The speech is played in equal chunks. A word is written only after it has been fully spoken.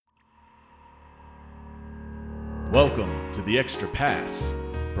Welcome to the Extra Pass,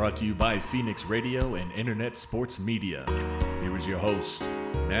 brought to you by Phoenix Radio and Internet Sports Media. Here is your host,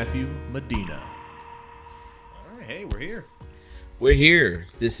 Matthew Medina. All right, hey, we're here. We're here.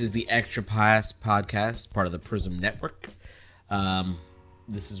 This is the Extra Pass podcast, part of the Prism Network.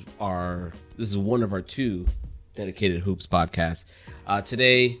 This is one of our two dedicated hoops podcasts.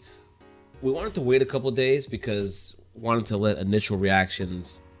 Today, we wanted to wait a couple days because we wanted to let initial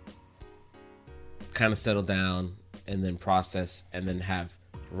reactions kind of settle down and then process and then have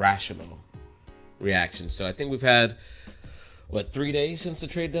rational reactions. So I think we've had 3 days since the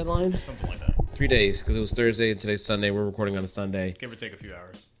trade deadline? Something like that. 3 days, because it was Thursday and today's Sunday. We're recording on a Sunday. Give or take a few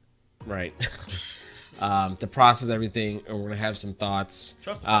hours. Right. To process everything, and we're going to have some thoughts.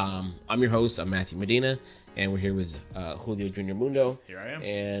 Trust the process. I'm your host. I'm Matthew Medina, and we're here with Julio Jr. Mundo. Here I am.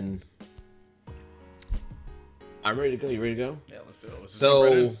 And I'm ready to go. You ready to go? Yeah, let's do it. Let's just jump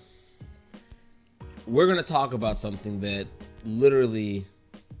right So, in. we're going to talk about something that literally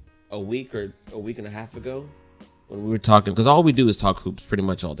a week and a half ago, when we were talking, because all we do is talk hoops pretty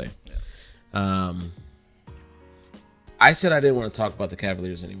much all day. Yeah. I said I didn't want to talk about the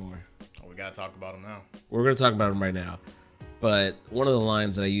Cavaliers anymore. Oh, we got to talk about them now. We're going to talk about them right now. But one of the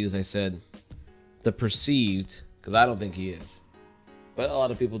lines that I used, I said, the perceived, because I don't think he is. But a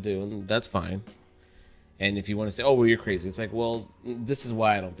lot of people do, and that's fine. And if you want to say, oh, well, you're crazy. It's like, well, this is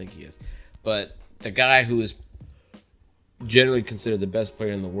why I don't think he is. But the guy who is generally considered the best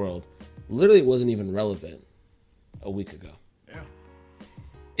player in the world literally wasn't even relevant a week ago. Yeah.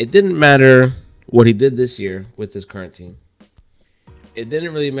 It didn't matter what he did this year with his current team. It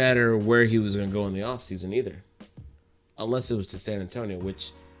didn't really matter where he was going to go in the offseason either. Unless it was to San Antonio,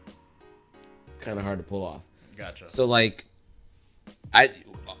 which kind of hard to pull off. Gotcha. So like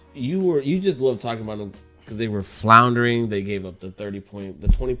you just love talking about them because they were floundering. They gave up the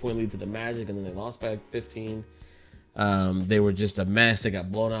 20-point lead to the Magic, and then they lost by like 15. They were just a mess. They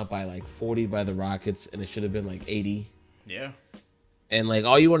got blown out by like 40 by the Rockets, and it should have been like 80. Yeah. And like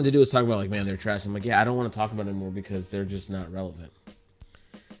all you wanted to do was talk about like, man, they're trash. I'm like, yeah, I don't want to talk about it anymore because they're just not relevant.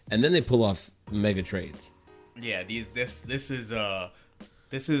 And then they pull off mega trades. Yeah. This is a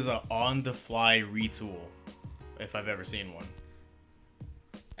on the fly retool, if I've ever seen one.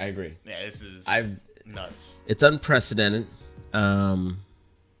 I agree. Yeah. This is nuts. It's unprecedented. And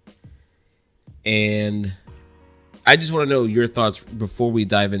I just want to know your thoughts before we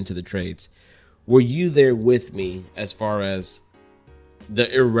dive into the trades. Were you there with me as far as the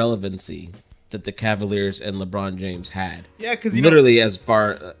irrelevancy that the Cavaliers and LeBron James had? Yeah, because literally as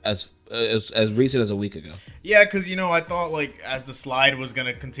far as recent as a week ago. Yeah, because I thought like as the slide was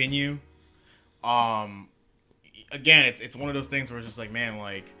gonna continue, again, it's one of those things where it's just like, man,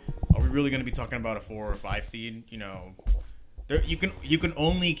 like, are we really gonna be talking about a 4 or 5 seed? You can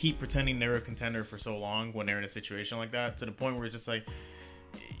only keep pretending they're a contender for so long when they're in a situation like that, to the point where it's just like,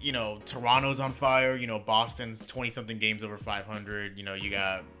 Toronto's on fire. Boston's 20-something games over 500. You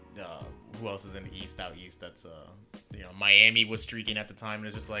got who else is in the East? Out East, that's Miami was streaking at the time, and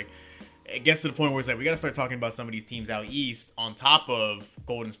it's just like it gets to the point where it's like we got to start talking about some of these teams out East on top of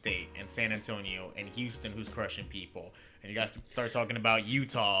Golden State and San Antonio and Houston, who's crushing people, and you got to start talking about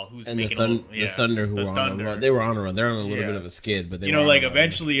Utah, who's and making the Thunder, who were on a run. They were on a run. They're on a little bit of a skid, but they were like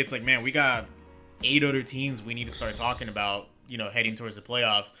eventually it's like, man, we got 8 other teams we need to start talking about. Heading towards the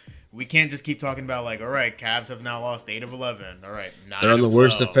playoffs. We can't just keep talking about like, all right, Cavs have now lost 8 of 11. All right, 9 they're on the of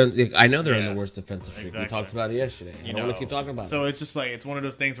worst 12. defense. I know they're on the worst defensive streak. Exactly. We talked about it yesterday. I don't want to keep talking about it. So it's just like it's one of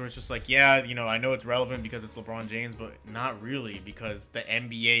those things where it's just like, yeah, I know it's relevant because it's LeBron James, but not really because the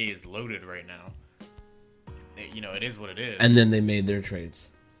NBA is loaded right now. It is what it is. And then they made their trades.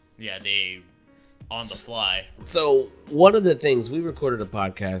 Yeah, they on the fly. So one of the things we recorded a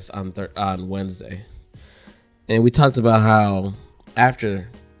podcast on Wednesday, and we talked about how after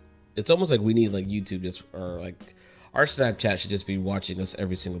it's almost like we need like YouTube or like our Snapchat should just be watching us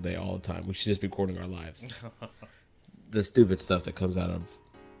every single day all the time. We should just be recording our lives. The stupid stuff that comes out of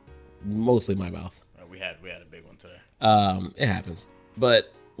mostly my mouth. We had a big one today. It happens.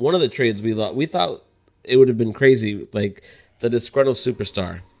 But one of the trades we thought it would have been crazy, like the disgruntled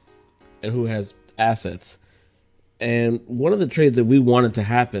superstar and who has assets. And one of the trades that we wanted to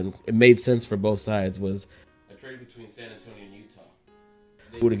happen, it made sense for both sides, was a trade between San Antonio and Utah.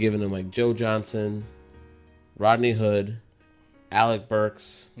 They would have given them like Joe Johnson, Rodney Hood, Alec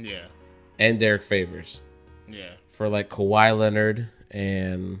Burks, Yeah. and Derek Favors. Yeah. For like Kawhi Leonard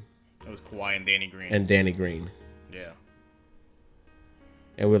and It was Kawhi and Danny Green. Yeah.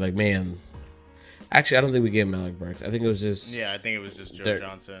 And we're like, man. Actually, I don't think we gave him Alec Burks. I think it was just Yeah, I think it was just Joe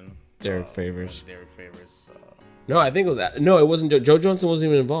Johnson. Derek Favors. Derek Favors. No, I think it was. No, it wasn't. Joe Johnson wasn't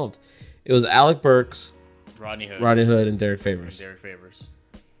even involved. It was Alec Burks, Rodney Hood. Rodney Hood and Derek And Favors. Derek Favors.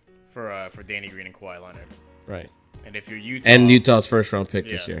 For Danny Green and Kawhi Leonard. Right. And if you're Utah. And Utah's first round pick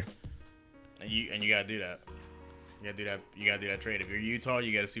this year. And you gotta do that. You gotta do that trade. If you're Utah,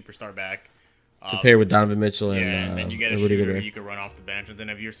 you get a superstar back. To pair with Donovan Mitchell And then you get a Rudy shooter Gobert. you can run off the bench. And then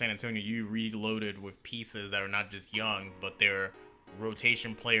if you're San Antonio, you reloaded with pieces that are not just young, but they're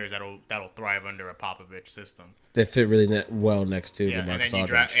rotation players that'll thrive under a Popovich system. They fit really well next to Yeah, the and then you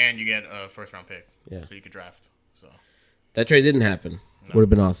draft and you get a first round pick. Yeah. So you could draft. So that trade didn't happen. No. Would have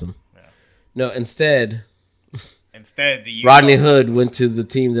been awesome. Yeah. No, instead the Rodney Hood went to the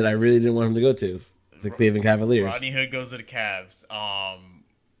team that I really didn't want him to go to, the Cleveland Cavaliers. Rodney Hood goes to the Cavs.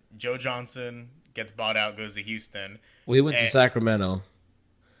 Joe Johnson gets bought out, goes to Houston. Well, he went to Sacramento.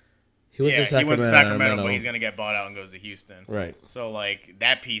 He went to Sacramento, but he's gonna get bought out and goes to Houston. Right. So like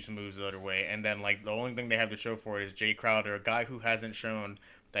that piece moves the other way, and then like the only thing they have to show for it is Jay Crowder, a guy who hasn't shown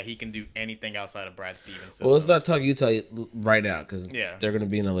that he can do anything outside of Brad Stevens' system. Well, let's not talk Utah right now because they're going to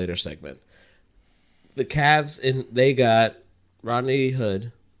be in a later segment. The Cavs, they got Rodney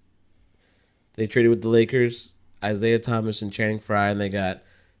Hood. They traded with the Lakers, Isaiah Thomas and Channing Frye, and they got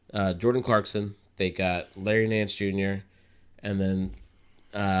Jordan Clarkson. They got Larry Nance Jr., and then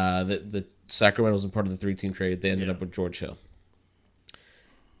the Sacramento was part of the 3-team trade. They ended up with George Hill.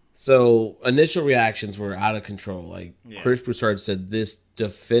 So initial reactions were out of control. Like Chris Broussard said, this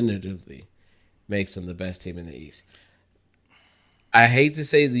definitively makes them the best team in the East. I hate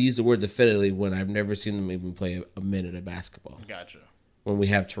to use the word definitively when I've never seen them even play a minute of basketball. Gotcha. When we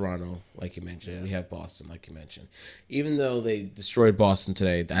have Toronto, like you mentioned, we have Boston, like you mentioned. Even though they destroyed Boston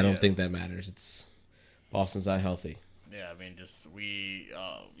today, I don't think that matters. Boston's not healthy. Yeah, I mean,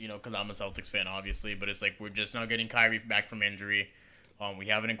 because I'm a Celtics fan, obviously, but it's like we're just not getting Kyrie back from injury. We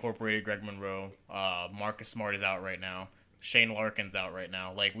haven't incorporated Greg Monroe. Marcus Smart is out right now. Shane Larkin's out right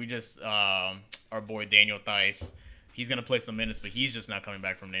now. Like, we just, our boy Daniel Theis, he's going to play some minutes, but he's just not coming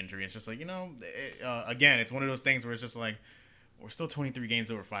back from an injury. It's just like, again, it's one of those things where it's just like, we're still 23 games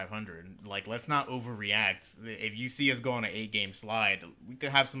over 500. Like, let's not overreact. If you see us go on an 8-game slide, we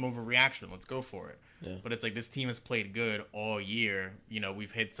could have some overreaction. Let's go for it. Yeah. But it's like this team has played good all year.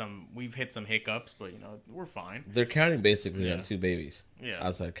 We've hit some hiccups, but we're fine. They're counting basically on 2 babies. Yeah.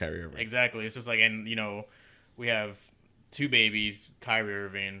 Outside Kyrie Irving. Exactly. It's just like, and we have 2 babies, Kyrie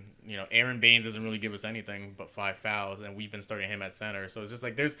Irving. Aaron Baines doesn't really give us anything but 5 fouls, and we've been starting him at center. So it's just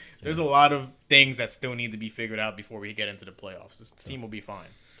like there's a lot of things that still need to be figured out before we get into the playoffs. This team will be fine.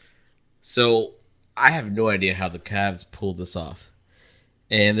 So I have no idea how the Cavs pulled this off.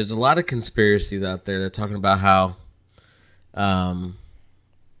 And there's a lot of conspiracies out there. They're talking about how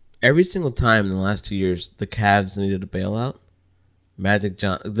every single time in the last 2 years the Cavs needed a bailout,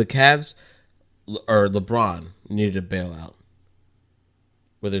 the Cavs or LeBron needed a bailout.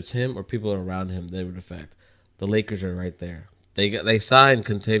 Whether it's him or people around him, they would affect. The Lakers are right there. They signed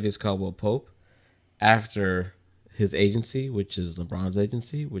Kentavious Caldwell-Pope after his agency, which is LeBron's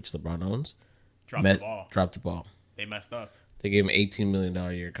agency, which LeBron owns, dropped the ball. They messed up. They gave him an $18 million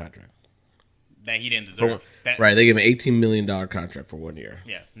a year contract. That he didn't deserve. Right, they gave him an $18 million contract for 1 year.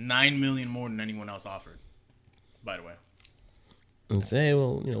 Yeah, $9 million more than anyone else offered, by the way. And say,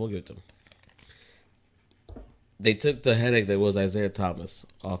 well, we'll give it to him. They took the headache that was Isaiah Thomas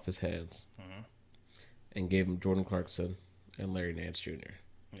off his hands and gave him Jordan Clarkson and Larry Nance Jr.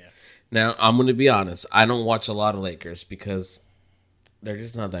 Yeah. Now, I'm going to be honest. I don't watch a lot of Lakers because they're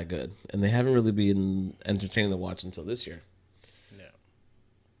just not that good. And they haven't really been entertaining to watch until this year. Yeah.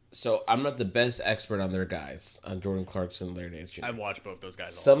 So I'm not the best expert on their guys, on Jordan Clarkson and Larry Nance Jr. I've watched both those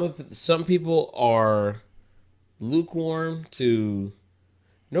guys. Some people are lukewarm to...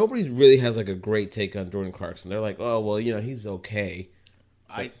 Nobody really has like a great take on Jordan Clarkson. They're like, oh, well, he's okay.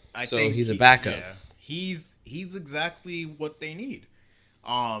 I so think he's a backup. Yeah, he's exactly what they need.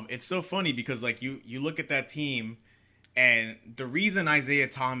 It's so funny because like you look at that team, and the reason Isaiah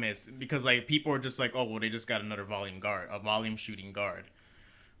Thomas, because like people are just like, oh, well, they just got another volume shooting guard.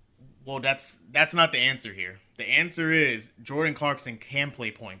 Well, that's not the answer here. The answer is Jordan Clarkson can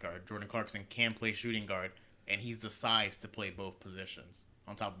play point guard. Jordan Clarkson can play shooting guard, and he's the size to play both positions.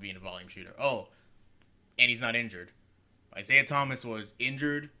 On top of being a volume shooter. Oh, and he's not injured. Isaiah Thomas was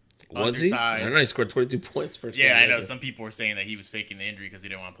injured. Was he? I know he scored 22 points first game. Yeah, I know. Some people were saying that he was faking the injury because he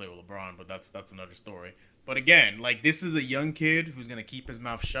didn't want to play with LeBron, but that's another story. But again, like this is a young kid who's gonna keep his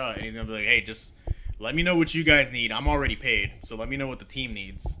mouth shut, and he's gonna be like, "Hey, just let me know what you guys need. I'm already paid, so let me know what the team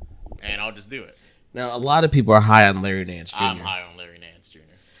needs, and I'll just do it." Now, a lot of people are high on Larry Nance Jr. I'm high on Larry Nance Jr.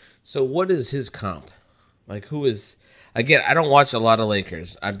 So, what is his comp? Like, who is? Again, I don't watch a lot of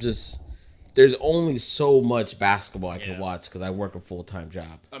Lakers. I'm just there's only so much basketball I can Yeah. watch because I work a full-time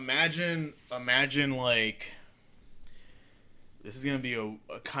job. Imagine like this is gonna be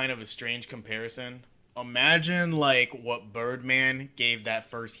a kind of a strange comparison. Imagine like what Birdman gave that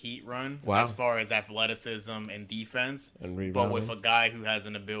first Heat run Wow. as far as athleticism and defense, And but with rebounding. a guy who has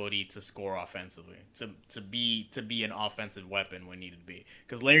an ability to score offensively, to be an offensive weapon when needed to be.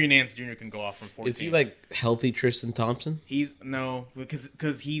 Because Larry Nance Jr. can go off from 14. Is he like healthy Tristan Thompson? He's no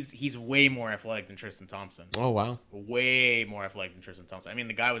because he's way more athletic than Tristan Thompson. Oh wow. Way more athletic than Tristan Thompson. I mean,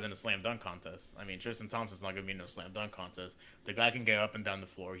 the guy was in a slam dunk contest. I mean, Tristan Thompson's not going to be in a slam dunk contest. The guy can get up and down the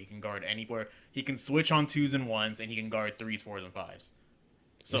floor. He can guard anywhere. He can switch on 2s and 1s, and he can guard 3s, 4s, and 5s.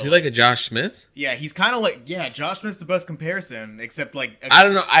 So, Is he like a Josh Smith? yeah, he's kind of like, Josh Smith's the best comparison, except like... I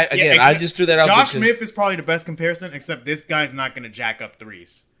don't know. I just threw that out. Josh because- Smith is probably the best comparison, except this guy's not going to jack up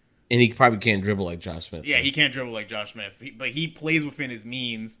 3s. and he probably can't dribble like Josh Smith. Yeah, he can't dribble like Josh Smith, but he plays within his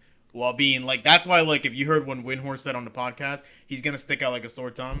means while being like. That's why, like, if you heard when Windhorst said on the podcast, he's gonna stick out like a sore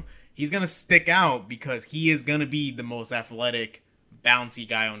thumb. He's gonna stick out because he is gonna be the most athletic, bouncy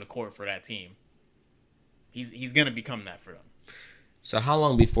guy on the court for that team. He's gonna become that for them. So how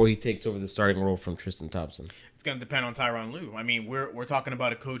long before he takes over the starting role from Tristan Thompson? It's gonna depend on Tyronn Lue. I mean, we're talking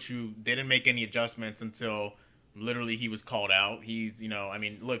about a coach who didn't make any adjustments until literally he was called out. He's, I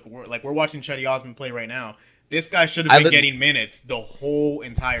mean, look, we're watching Chetty Osman play right now. This guy should have been getting minutes the whole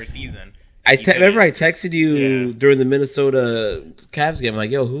entire season. Remember I texted you Yeah. during the Minnesota Cavs game. I'm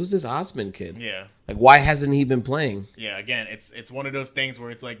like, yo, who's this Osman kid? Yeah. Like, why hasn't he been playing? Yeah, again, it's one of those things where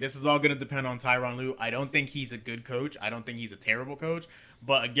it's like this is all going to depend on Tyronn Lue. I don't think he's a good coach. I don't think he's a terrible coach.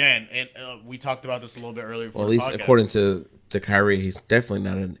 But again, we talked about this a little bit earlier. Well, at least according to Kyrie, he's definitely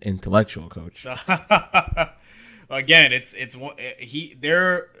not an intellectual coach. Again,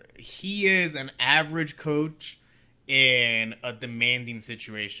 he is an average coach in a demanding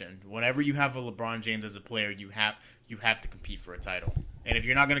situation. Whenever you have a LeBron James as a player, you have to compete for a title. And if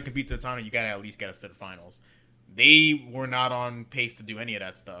you're not going to compete for a title, you got to at least get us to the finals. They were not on pace to do any of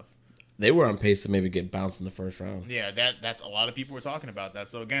that stuff. They were on pace to maybe get bounced in the first round. Yeah, that's a lot of people were talking about that.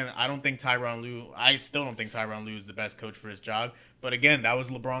 So again, I still don't think Tyronn Lue is the best coach for his job. But again, that was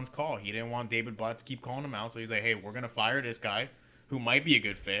LeBron's call. He didn't want David Blatt to keep calling him out. So he's like, hey, we're going to fire this guy who might be a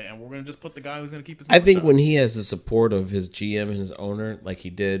good fit, and we're going to just put the guy who's going to keep his I mouth think shut. when he has the support of his GM and his owner, like he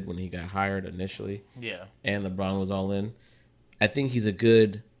did when he got hired initially, Yeah. and LeBron was all in, I think he's a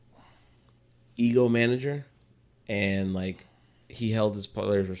good ego manager, and like he held his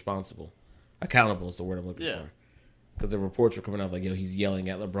players responsible. Accountable is the word I'm looking Yeah. for. Because the reports were coming out like, yo, he's yelling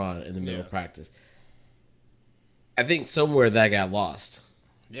at LeBron in the middle Yeah. of practice. I think somewhere that got lost.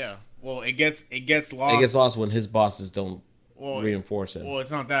 Yeah. Well, it gets lost. It gets lost when his bosses don't Well, reinforce it. Well,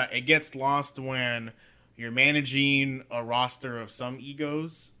 it's not that. It gets lost when you're managing a roster of some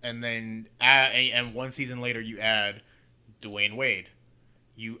egos, and then and one season later you add Dwayne Wade.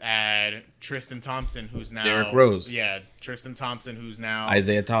 You add Tristan Thompson, who's now Derrick Rose. Yeah, Tristan Thompson, who's now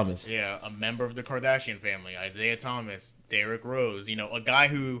Isaiah Thomas. yeah, a member of the Kardashian family. Isaiah Thomas, Derrick Rose. A guy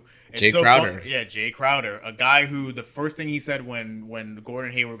who Jay Crowder. Jay Crowder, a guy who the first thing he said when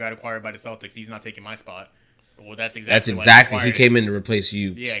Gordon Hayward got acquired by the Celtics, he's not taking my spot. Well, that's exactly. why He came in to replace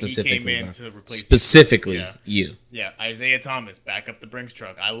you. Yeah, specifically, he came in bro. to replace specifically Yeah. you. Yeah, Isaiah Thomas, back up the Brinks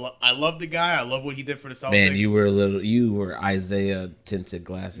truck. I love the guy. I love what he did for the Celtics. Man, you were Isaiah tinted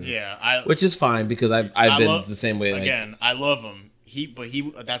glasses. Yeah, which is fine because I've been the same way. Again, I love him.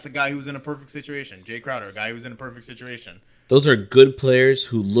 That's a guy who was in a perfect situation. Jay Crowder, a guy who was in a perfect situation. Those are good players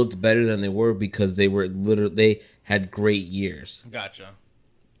who looked better than they were because they had great years, Gotcha.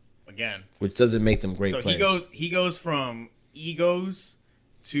 Again, which doesn't make them great so players. he goes from egos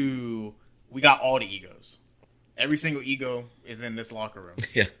to we got all the egos. Every single ego is in this locker room.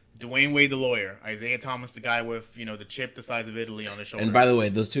 Yeah. Dwayne Wade, the lawyer. Isaiah Thomas, the guy with the chip the size of Italy on his shoulder. And by the way,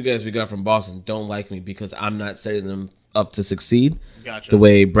 those two guys we got from Boston don't like me because I'm not setting them up to succeed Gotcha. the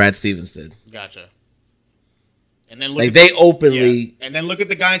way Brad Stevens did. Gotcha. And then look Like at they openly. And then look at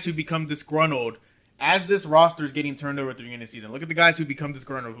the guys who become disgruntled as this roster is getting turned over at the beginning of the season. Look at the guys who become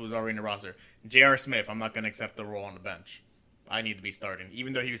disgruntled who's already in the roster. J.R. Smith, I'm not going to accept the role on the bench. I need to be starting,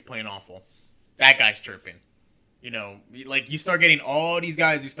 even though he was playing awful. That guy's chirping. You start getting all these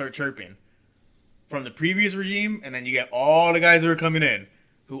guys who start chirping from the previous regime, and then you get all the guys who are coming in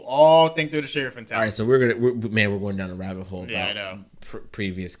who all think they're the sheriff in town. All right, so we're going down a rabbit hole Yeah, I about know.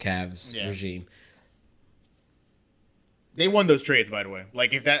 previous Cavs Yeah. regime. They won those trades, by the way.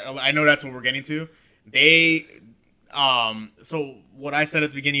 Like I know that's what we're getting to. So what I said at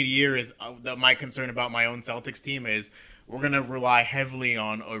the beginning of the year is that my concern about my own Celtics team is we're gonna rely heavily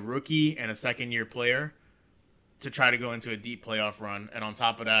on a rookie and a second-year player to try to go into a deep playoff run, and on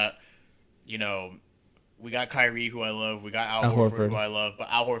top of that, You know, we got Kyrie, who I love. We got Al Al Horford, Horford. who I love. But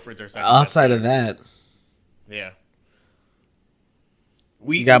Al Horford's our second. Outside best of player. that, Yeah.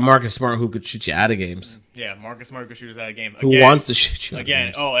 you got Marcus Smart who could shoot you out of games. Yeah, Marcus Smart could shoot us out of game. Who Again, wants to shoot you out Again,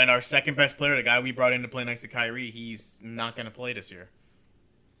 of games. and our second best player, the guy we brought in to play next to Kyrie, he's not going to play this year.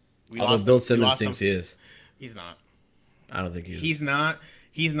 Although Bill Simmons thinks he is. He's not. I don't think he is. He's not.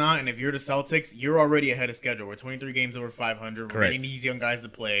 He's not. And if you're the Celtics, you're already ahead of schedule. We're 23 games over 500. We're Correct. getting these young guys to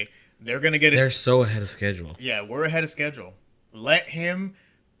play. They're going to get it. They're so ahead of schedule. Yeah, we're ahead of schedule. Let him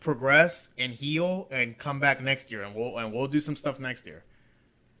progress and heal and come back next year, and we'll do some stuff next year.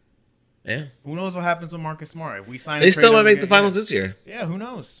 Yeah. Who knows what happens with Marcus Smart? If we sign, They still might make the finals this year. Yeah, who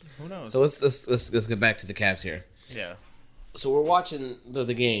knows? Who knows? So let's get back to the Cavs here. Yeah. So we're watching the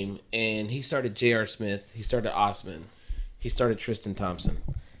game, and he started J.R. Smith. He started Osman. He started Tristan Thompson.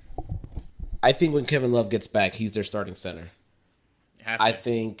 I think when Kevin Love gets back, he's their starting center. Have to.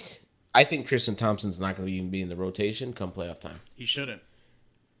 I think Tristan Thompson's not going to even be in the rotation come playoff time. He shouldn't.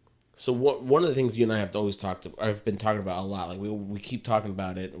 So one of the things you and I have always I've been talking about a lot. Like we keep talking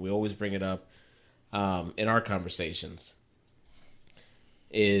about it. We always bring it up in our conversations.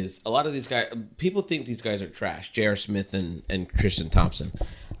 Is a lot of these guys? People think these guys are trash. J.R. Smith and Tristan Thompson.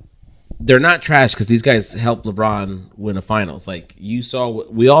 They're not trash because these guys helped LeBron win a finals. Like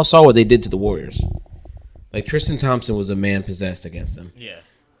we all saw what they did to the Warriors. Like Tristan Thompson was a man possessed against them. Yeah.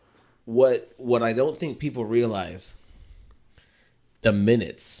 What I don't think people realize, the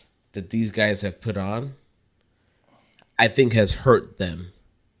minutes that these guys have put on, I think has hurt them.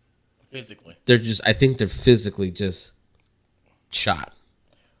 Physically. I think they're physically just shot.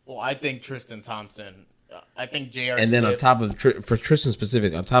 Well, I think Tristan Thompson. I think J.R. And Smith, then on top of for Tristan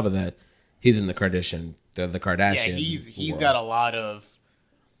specific, on top of that, he's in the Kardashian. yeah, he's world. got a lot of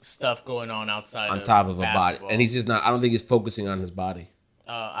stuff going on outside on of top of a body, basketball. and he's just not. I don't think he's focusing on his body.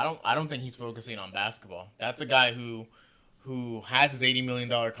 I don't think he's focusing on basketball. That's a guy who has his $80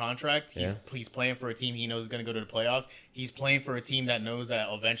 million contract. He's playing for a team he knows is going to go to the playoffs. He's playing for a team that knows that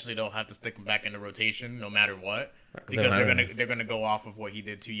eventually they'll have to stick him back in the rotation no matter what, because they're gonna go off of what he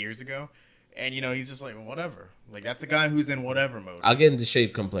did 2 years ago. And he's just like, whatever. Like, that's a guy who's in whatever mode. I'll get into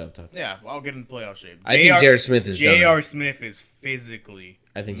shape come playoff time. Yeah, I'll get in playoff shape. I think J.R. Smith is J.R. done. Smith is physically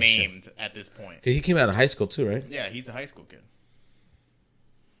I think he maimed at this point. He came out of high school too, right? Yeah, he's a high school kid.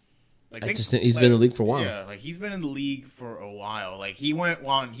 Like, I just think he's been in the league for a while. Yeah, like he's been in the league for a while. Like he went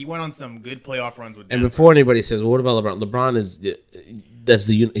on some good playoff runs with And Denver. before anybody says, "Well, what about LeBron?" LeBron is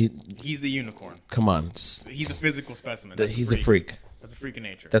He's the unicorn. come on, He's a physical specimen. That's he's a freak. That's a freak of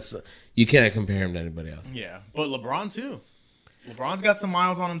nature. You can't compare him to anybody else. Yeah, but LeBron too. LeBron's got some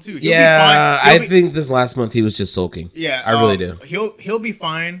miles on him too. I think this last month he was just sulking. Yeah, I really do. He'll be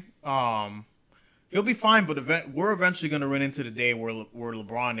fine. He'll be fine, but we're eventually going to run into the day where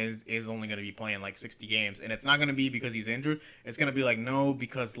LeBron is only going to be playing like 60 games, and it's not going to be because he's injured. It's going to be like, no,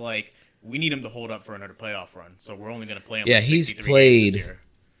 because like we need him to hold up for another playoff run, so we're only going to play him. Yeah, like he's 63 played. games this year.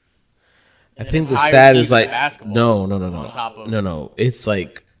 I And think the higher stat is season like basketball no. on top of- No. It's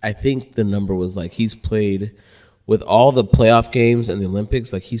like I think the number was like he's played with all the playoff games and the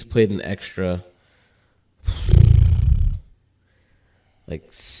Olympics. Like he's played an extra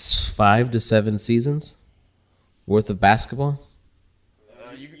like 5 to 7 seasons worth of basketball.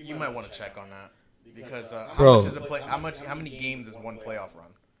 You might want to check on that because how Bro. much is a play? How many games is one playoff run?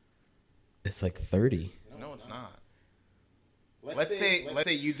 It's like 30. No, it's not. Let's say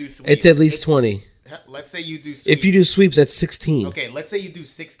you do sweeps. It's at least 20. Let's say you do sweeps. If you do sweeps, that's 16. Okay, let's say you do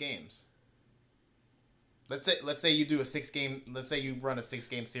 6 games. Let's say you do a 6-game. Let's say you run a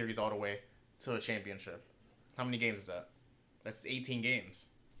 6-game series all the way to a championship. How many games is that? That's 18 games.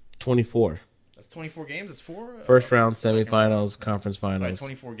 24. That's 24 games. That's 4. First round, second semifinals, conference Right, finals.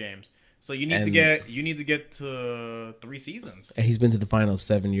 24 games. So you need to get to 3 seasons. And he's been to the finals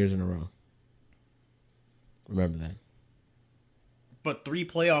 7 years in a row. Remember that. But 3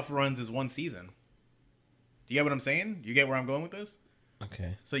 playoff runs is 1 season. Do you get what I'm saying? You get where I'm going with this?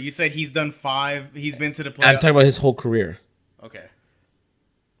 Okay. So you said he's done 5. He's been to the playoff. I'm talking about his whole career. Okay.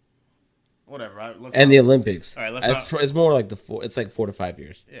 Whatever. And the Olympics. All right, let's It's more like it's like 4 to 5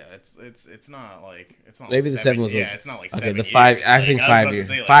 years. Yeah, it's not like Maybe like the 7 was it's not like 7 okay. The years. 5, I Like, think was 5 about to years.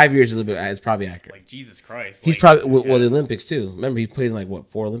 say, like, 5 years is a little bit. It's probably accurate. Like Jesus Christ. He's like, probably yeah. the Olympics too. Remember, he played in like what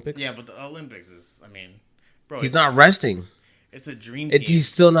 4 Olympics? Yeah, but the Olympics is. I mean, bro, He's not resting. It's a dream team. He's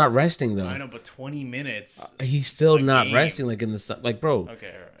still not resting though. I know, but 20 minutes. He's still a not game. resting like in the sun. Like bro, Okay,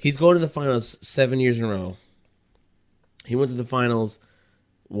 all right. he's going to the finals 7 years in a row. He went to the finals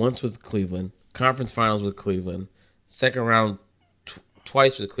once with Cleveland, conference finals with Cleveland, second round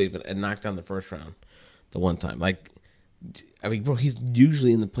twice with Cleveland, and knocked down the first round the one time. Like, I mean, bro, he's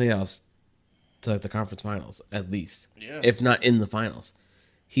usually in the playoffs to like the conference finals at least, Yeah. if not in the finals.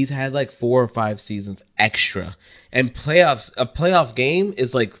 He's had like 4 or 5 seasons extra, and playoffs. A playoff game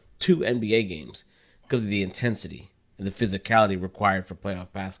is like 2 NBA games because of the intensity and the physicality required for playoff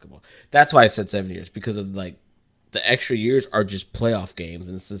basketball. That's why I said 7 years, because of like the extra years are just playoff games,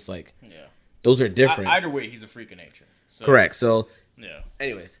 and it's just like those are different. Either way, he's a freak of nature. So, Correct. So, Yeah.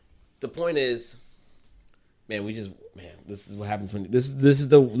 anyways, the point is, man, this is what happens when this is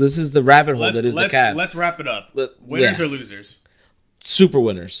the rabbit hole that is the Cavs. Let's wrap it up. Let- Winners yeah. or losers? Super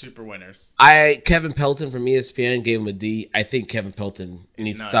winners. Super winners. Kevin Pelton from ESPN gave him a D. I think Kevin Pelton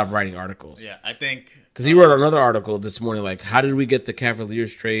needs to nuts. stop writing articles. Yeah, I think Because he wrote another article this morning, like, how did we get the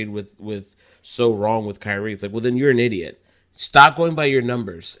Cavaliers trade with so wrong with Kyrie? It's like, well, then you're an idiot. Stop going by your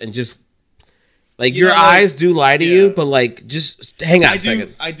numbers and just, like, You your know, like, eyes do lie to you, but, like, just hang on a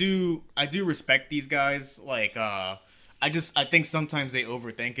second. I do respect these guys. Like, I think sometimes they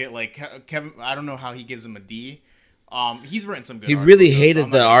overthink it. Like Kevin, I don't know how he gives him a D. He's written some good. He articles, really though, so hated I'm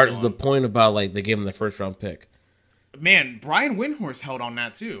the not gonna kill the him. point about, like, they gave him the first round pick. Man, Brian Windhorst held on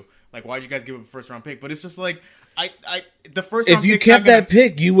that too. Like, why'd you guys give him a first round pick? But it's just like the first. If round you pick's kept not gonna- that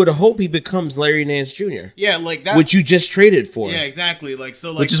pick, you would hope he becomes Larry Nance Jr., yeah, like that, which you just traded for, yeah, exactly. Like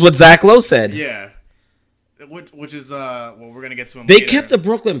so, like which is what Zach Lowe said. yeah, which is well, we're gonna get to him. They later. kept the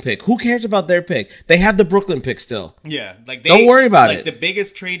Brooklyn pick. Who cares about their pick? They have the Brooklyn pick still. yeah, like Don't worry about like, it. The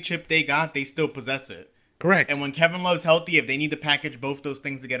biggest trade chip they got, they still possess it. Correct. And when Kevin Love's healthy, if they need to package both those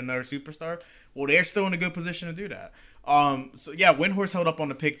things to get another superstar, well, they're still in a good position to do that. So yeah, Windhorst held up on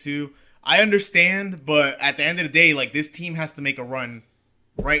the pick too. I understand, but at the end of the day, like, this team has to make a run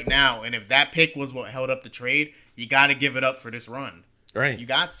right now, and if that pick was what held up the trade, you got to give it up for this run. Right. You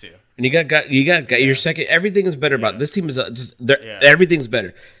got to. And you got your second. Everything is better about Yeah. this team. Is Yeah. everything's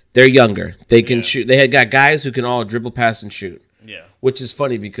better. They're younger. They can Yeah. shoot. They had got guys who can all dribble, pass, and shoot. Yeah, Which is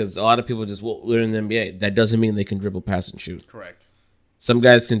funny because a lot of people just, well, they're in the NBA. That doesn't mean they can dribble, pass, and shoot. correct. Some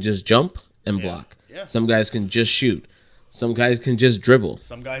guys can just jump and Yeah. block. Yeah. Some guys can just shoot. Some guys can just dribble.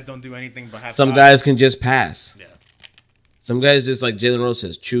 Some guys don't do anything but have Some size. guys can just pass. Yeah, Some guys just, like Jalen Rose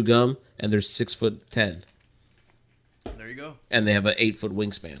says, chew gum, and they're 6'10", there you go. and they have an 8-foot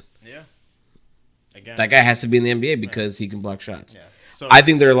wingspan. Yeah. Again. That guy has to be in the NBA because he can block shots. Yeah. So I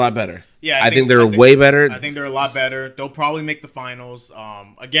think they're a lot better. Yeah, I think they're way better. I think they're a lot better. They'll probably make the finals.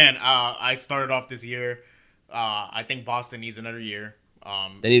 Again, I started off this year. I think Boston needs another year.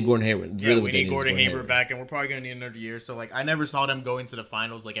 They need Gordon Hayward. Yeah, Really we what they need Gordon is Hayward back, and we're probably gonna need another year. So, like, I never saw them going to the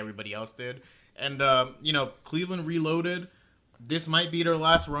finals like everybody else did. And Cleveland reloaded. This might be their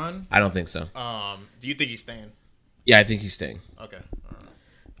last run. I don't think so. Do you think he's staying? Yeah, I think he's staying. Okay.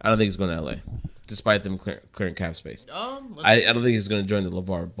 I don't think he's going to LA, despite them clearing cap space. Let's I don't think he's going to join the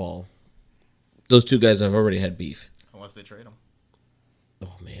LeVar Ball. Those two guys have already had beef. unless they trade him.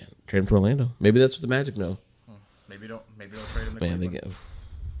 Oh man, trade him to Orlando. Maybe that's what the Magic know. Maybe they'll trade him to Man, Cleveland.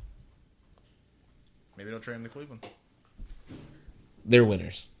 Maybe they'll trade him to Cleveland. they're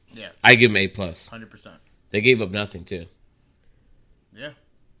winners. Yeah, I give them A+. 100%. They gave up nothing too. Yeah.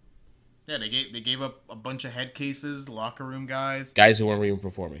 Yeah, they gave up a bunch of head cases, locker room guys. Guys who weren't even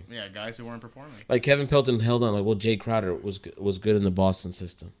performing. Yeah, guys who weren't performing. Like Kevin Pelton held on. Like, well, Jay Crowder was good in the Boston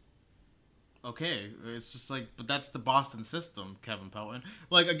system. Okay, it's just like, but that's the Boston system, Kevin Pelton.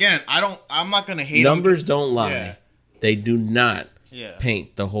 Like, again, I'm not gonna hate Numbers him. don't lie. Yeah. They do not Yeah.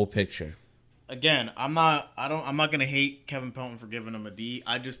 paint the whole picture. Again, I'm not gonna hate Kevin Pelton for giving him a D.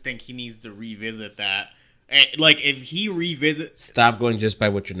 I just think he needs to revisit that. And, like, if he revisits, Stop going just by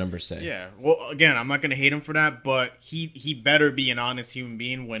what your numbers say. yeah. Well, again, I'm not gonna hate him for that, but he better be an honest human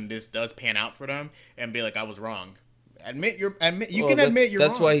being when this does pan out for them and be like, I was wrong. Admit you can admit you're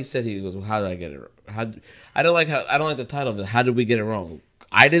That's wrong. why he said he goes. Well, how did I get it? I don't like the title of it. How did we get it wrong?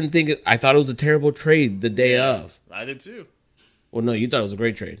 I didn't think it. I thought it was a terrible trade the day of. I did too. Well, no, you thought it was a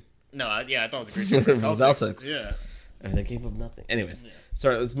great trade. No, I thought it was a great trade for the For the Celtics. Celtics. Yeah. And they gave up nothing. Anyways,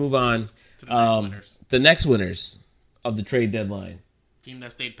 sorry. Let's move on. To the next winners. The next winners of the trade deadline, Team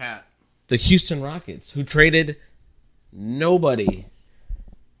that stayed pat. the Houston Rockets, who traded nobody.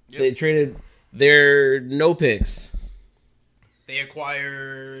 Yep. They traded their no picks. They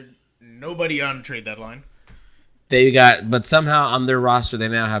acquired nobody on the trade deadline. But somehow on their roster, they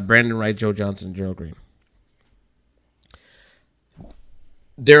now have Brandon Wright, Joe Johnson, and Gerald Green.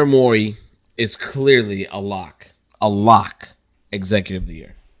 Daryl Morey is clearly a lock executive of the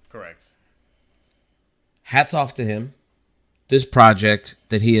year. Correct. Hats off to him. This project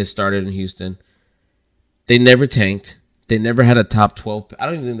that he has started in Houston, they never tanked. They never had a top 12 pick. I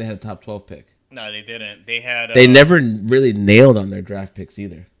don't even think they had a top 12 pick. No, they didn't. They had. They never really nailed on their draft picks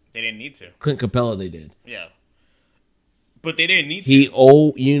either. They didn't need to. Clint Capella, they did. Yeah. But they didn't need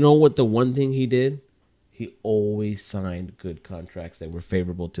to. You know what the one thing he did? He always signed good contracts that were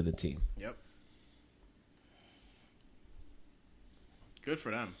favorable to the team. Yep. Good for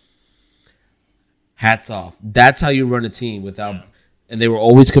them. Hats off. That's how you run a team without, and they were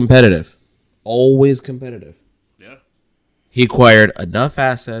always competitive. Always competitive. Yeah. He acquired enough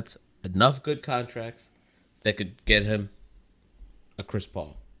assets, enough good contracts that could get him a Chris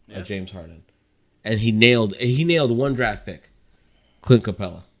Paul, a James Harden. And he nailed one draft pick, Clint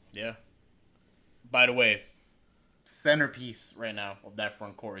Capella. Yeah. By the way, centerpiece right now of that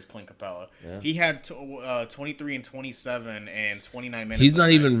front court is Clint Capella. Yeah. He had 23 and 27 and 29 minutes. He's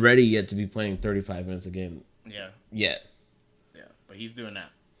not even ready yet to be playing 35 minutes a game. Yeah. Yet. Yeah, but he's doing that.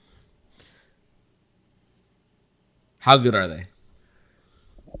 How good are they?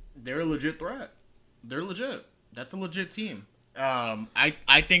 They're a legit threat. They're legit. That's a legit team.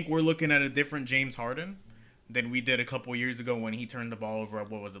 I think we're looking at a different James Harden than we did a couple years ago when he turned the ball over,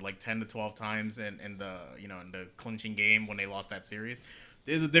 what was it, like 10 to 12 times in the clinching game when they lost that series.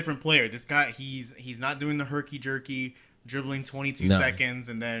 There's a different player. This guy, he's not doing the herky-jerky, dribbling 22 seconds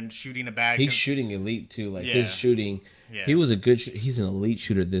and then shooting a bad... He's shooting elite, too. Like, his shooting... Yeah. He was a good... He's an elite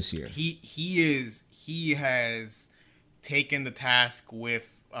shooter this year. He has taken the task with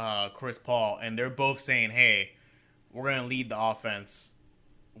Chris Paul, and they're both saying, hey, we're going to lead the offense.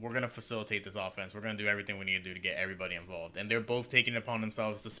 We're going to facilitate this offense. We're going to do everything we need to do to get everybody involved. And they're both taking it upon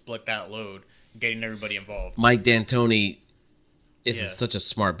themselves to split that load, getting everybody involved. Mike D'Antoni is such a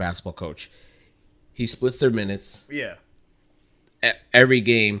smart basketball coach. He splits their minutes. Yeah. Every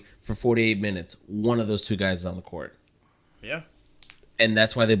game for 48 minutes, one of those two guys is on the court. Yeah. And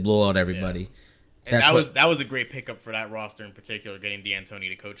that's why they blow out everybody. And that was a great pickup for that roster in particular, getting D'Antoni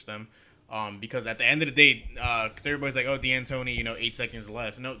to coach them. Because at the end of the day, because everybody's like, oh, D'Antoni, 8 seconds or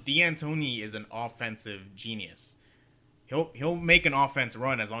less. No, D'Antoni is an offensive genius. He'll make an offense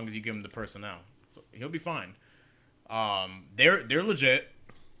run as long as you give him the personnel. So he'll be fine. They're legit.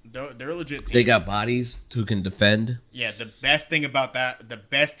 They're a legit team. They got bodies who can defend. Yeah, the best thing about that, the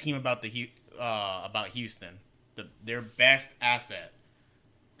best team about Houston, their best asset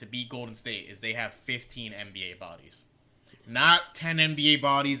to beat Golden State is they have 15 NBA bodies. Not 10 NBA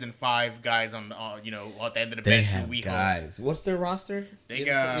bodies and 5 guys on, at the end of the bench who we guys. hold. What's their roster? They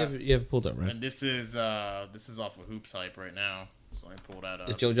got... You have pulled up, right? And this is off of Hoops Hype right now. So I pulled that up.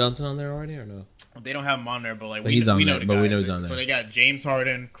 Is Joe Johnson on there already or no? They don't have him on there, but we know the guys. We know he's on there. So they got James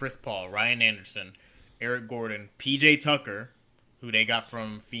Harden, Chris Paul, Ryan Anderson, Eric Gordon, PJ Tucker, who they got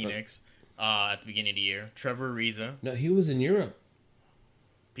from Phoenix at the beginning of the year, Trevor Ariza. No, he was in Europe.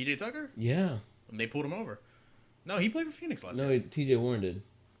 PJ Tucker? Yeah. And they pulled him over. No, he played for Phoenix last year. No, TJ Warren did.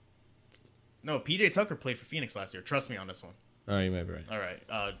 No, PJ Tucker played for Phoenix last year. Trust me on this one. All right, you might be right. All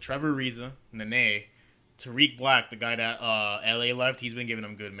right. Trevor Ariza, Nene, Tariq Black, the guy that LA left, he's been giving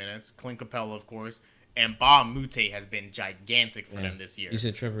them good minutes. Clint Capella, of course. And Bob Mute has been gigantic for them this year. You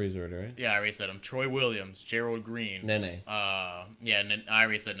said Trevor Ariza already, right? Yeah, I already said him. Troy Williams, Gerald Green. Nene. I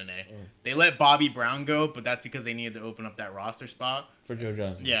already said Nene. They let Bobby Brown go, but that's because they needed to open up that roster spot. For Joe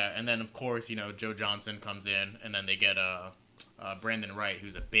Johnson. Yeah, and then, of course, Joe Johnson comes in, and then they get Brandon Wright,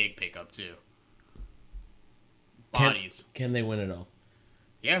 who's a big pickup, too. Bodies. Can they win it all?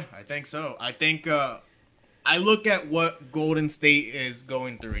 Yeah, I think so. I think... I look at what Golden State is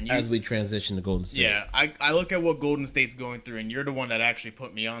going through, and as we transition to Golden State. Yeah, I look at what Golden State's going through, and you're the one that actually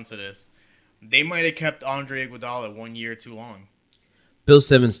put me onto this. They might have kept Andre Iguodala 1 year too long. Bill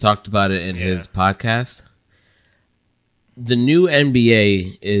Simmons talked about it in his podcast. The new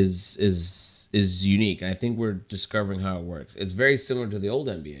NBA is unique. I think we're discovering how it works. It's very similar to the old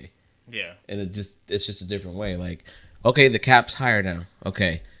NBA. Yeah, and it's just a different way. Like, okay, the cap's higher now.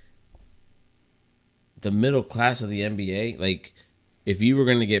 Okay. The middle class of the NBA, like, if you were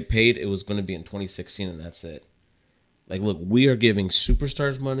going to get paid, it was going to be in 2016, and that's it. Like, look, we are giving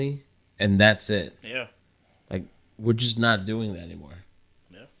superstars money, and that's it. Yeah. Like, we're just not doing that anymore.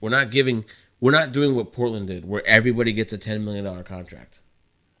 Yeah. We're not doing what Portland did, where everybody gets a $10 million contract.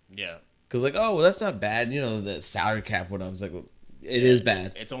 Yeah. Because, like, oh, well, that's not bad. The salary cap went up. I was like, well, it is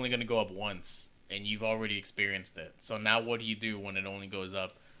bad. It's only going to go up once, and you've already experienced it. So now what do you do when it only goes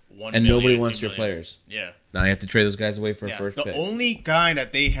up? And nobody wants your players. Yeah. Now you have to trade those guys away for a first pick. The only guy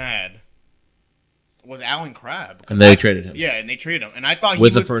that they had was Alan Crabb. And they traded him. Yeah, and they traded him. And I thought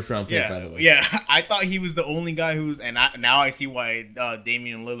with the first round pick, by the way. Yeah, I thought he was the only guy who's... And now I see why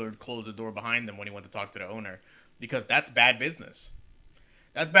Damian Lillard closed the door behind them when he went to talk to the owner. Because that's bad business.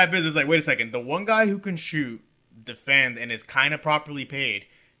 That's bad business. Like, wait a second. The one guy who can shoot, defend, and is kind of properly paid,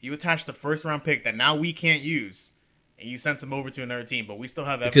 you attach the first round pick that now we can't use... and you sent him over to another team, but we still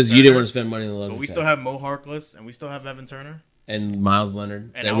have because Evan you didn't Turner, want to spend money on the luxury but we tax. still have Mo Harkless, and we still have Evan Turner, and Miles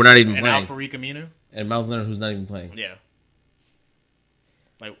Leonard. and We're not even and playing. Al-Farouq Aminu. And Miles Leonard, who's not even playing. Yeah.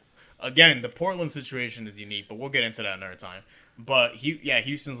 Like, again, the Portland situation is unique, but we'll get into that another time. But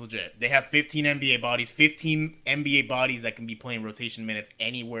Houston's legit. They have 15 NBA bodies that can be playing rotation minutes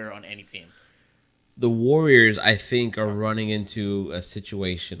anywhere on any team. The Warriors, I think, are running into a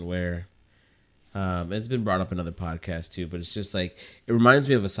situation where it's been brought up in other podcasts too, but it's just like it reminds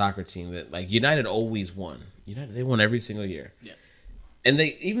me of a soccer team that like United always won. United, they won every single year. Yeah. And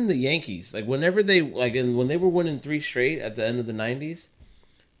they even the Yankees, like whenever they and when they were winning 3 straight at the end of the 90s,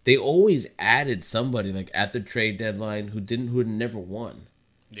 they always added somebody like at the trade deadline who had never won.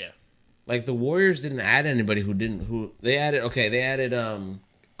 Yeah. Like the Warriors didn't add anybody they added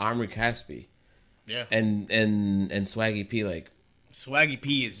Omri Caspi. Yeah. And Swaggy P, like Swaggy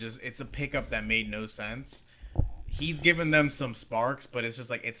P is it's a pickup that made no sense. He's given them some sparks, but it's just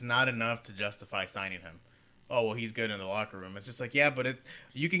like it's not enough to justify signing him. Oh, well, he's good in the locker room. It's just like, yeah, but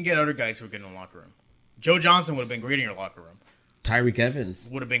you can get other guys who are good in the locker room. Joe Johnson would have been great in your locker room. Tyreek Evans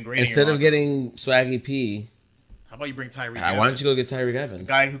Would have been great instead in your of locker getting Swaggy P. How about you bring Tyreek Why Evans? don't you go get Tyreek Evans? A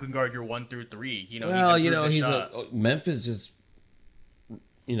guy who can guard your 1 through 3. You know, Memphis just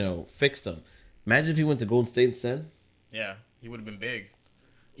fixed him. Imagine if he went to Golden State instead. Yeah, he would have been big.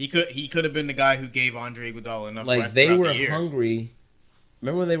 He could have been the guy who gave Andre Iguodala enough Like rest they throughout were the year. hungry.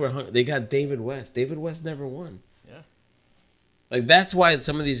 Remember when they were hungry? They got David West. David West never won. Yeah. Like that's why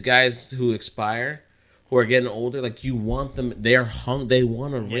some of these guys who expire, who are getting older, like you want them. They're hung. They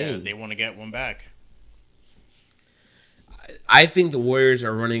want a Yeah, ring. they want to get one back. I think the Warriors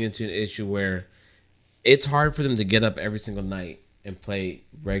are running into an issue where it's hard for them to get up every single night and play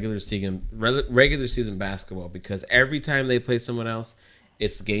regular season basketball because every time they play someone else,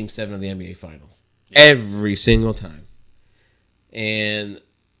 it's Game 7 of the NBA Finals. Yeah. Every single time. And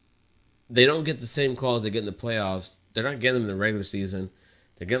they don't get the same calls they get in the playoffs. They're not getting them in the regular season.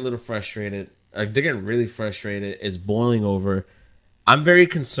 They're getting a little frustrated. They're getting really frustrated. It's boiling over. I'm very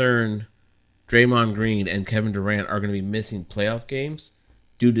concerned Draymond Green and Kevin Durant are going to be missing playoff games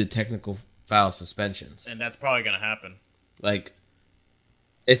due to technical foul suspensions. And that's probably going to happen. Like,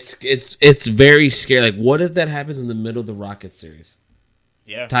 it's very scary. Like, what if that happens in the middle of the Rockets series?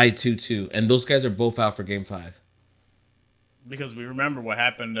 Yeah. Tied 2-2. And those guys are both out for Game 5. Because we remember what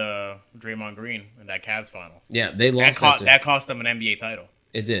happened to Draymond Green in that Cavs final. Yeah, they lost that cost them an NBA title.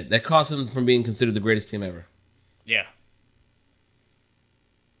 It did. That cost them from being considered the greatest team ever. Yeah.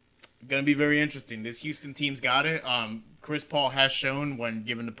 Going to be very interesting. This Houston team's got it. Chris Paul has shown when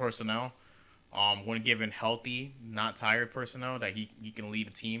given the personnel, when given healthy, not tired personnel, that he can lead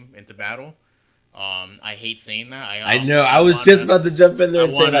a team into battle. I hate saying that. I know. I was just about to jump in there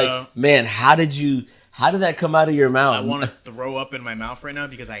and say, like, man, how did that come out of your mouth? I want to throw up in my mouth right now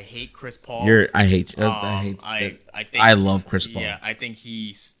because I hate Chris Paul. I hate you. I love Chris Paul. Yeah, I think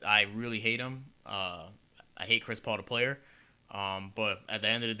I really hate him. I hate Chris Paul, the player. But at the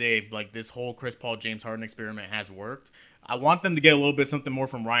end of the day, like this whole Chris Paul James Harden experiment has worked. I want them to get a little bit something more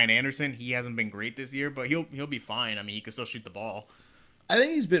from Ryan Anderson. He hasn't been great this year, but he'll be fine. I mean, he can still shoot the ball. I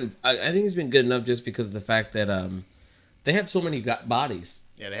think he's been good enough just because of the fact that they have so many bodies.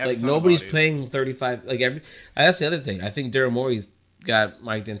 Yeah, they have like nobody's playing 35. Like that's the other thing. I think Daryl Morey's got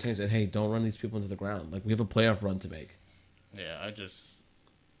Mike D'Antoni said, "Hey, don't run these people into the ground. Like we have a playoff run to make." Yeah, I just.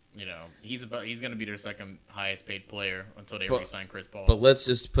 He's going to be their second highest paid player until they re-sign Chris Paul. But let's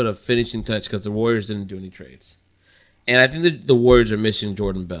just put a finishing touch because the Warriors didn't do any trades, and I think the Warriors are missing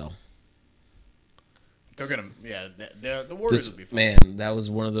Jordan Bell. They're gonna, the Warriors will be fine. Man, that was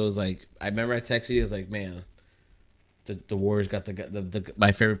one of those like I remember I texted you. I was like, man, the Warriors got the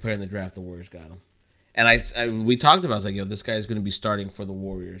my favorite player in the draft. The Warriors got him, and we talked about. I was like, yo, this guy is going to be starting for the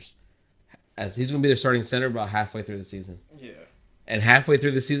Warriors, as he's going to be their starting center about halfway through the season. Yeah. And halfway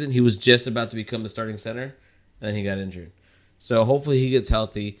through the season, he was just about to become the starting center, and then he got injured. So hopefully he gets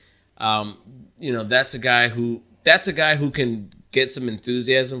healthy. That's a guy who can get some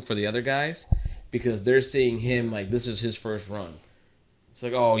enthusiasm for the other guys because they're seeing him like this is his first run. It's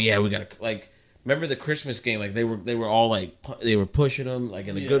like, oh yeah, we got to like remember the Christmas game? Like they were all like they were pushing him like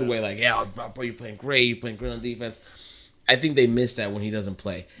in a good way. Like yeah, bro, you're playing great on defense. I think they missed that when he doesn't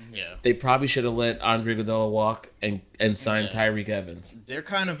play. Yeah, they probably should have let Andre Iguodala walk and sign Tyreek Evans. They're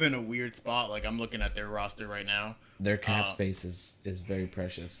kind of in a weird spot. Like I'm looking at their roster right now. Their cap space is very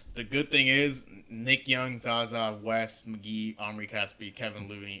precious. The good thing is Nick Young, Zaza, Wes, McGee, Omri Caspi, Kevin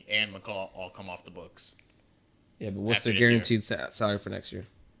Looney, and McCall all come off the books. Yeah, but what's their guaranteed salary for next year?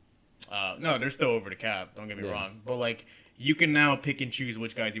 No, they're still over the cap. Don't get me wrong. But like you can now pick and choose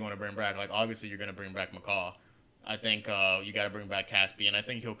which guys you want to bring back. Like obviously you're going to bring back McCall. I think you got to bring back Caspian. I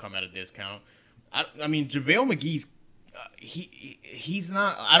think he'll come at a discount. I mean, JaVale McGee's he's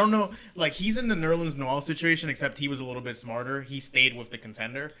not. I don't know. Like, he's in the Nerlens Noel situation, except he was a little bit smarter. He stayed with the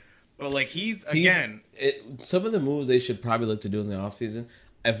contender, but like some of the moves they should probably look to do in the offseason.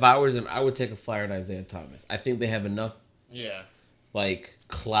 If I was them, I would take a flyer on Isaiah Thomas. I think they have enough. Yeah. Like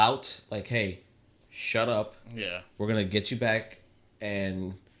clout. Like, hey, shut up. Yeah. We're gonna get you back,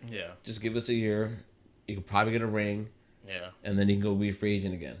 and just give us a year. You could probably get a ring. Yeah. And then you can go be a free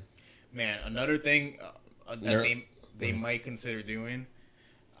agent again. Man, another thing that they might consider doing.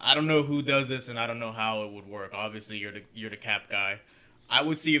 I don't know who does this, and I don't know how it would work. Obviously, you're the cap guy. I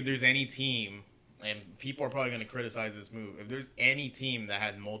would see if there's any team, and people are probably going to criticize this move. If there's any team that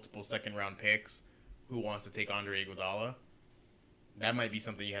has multiple second-round picks who wants to take Andre Iguodala, that might be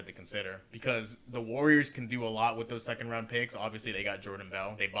something you have to consider, because the Warriors can do a lot with those second-round picks. Obviously, they got Jordan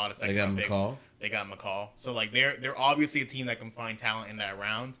Bell. They bought a second-round pick. They got McCall. So like they're obviously a team that can find talent in that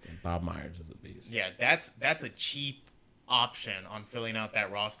round. And Bob Myers is a beast. Yeah, that's a cheap option on filling out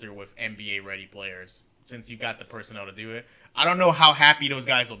that roster with NBA ready players, since you got the personnel to do it. I don't know how happy those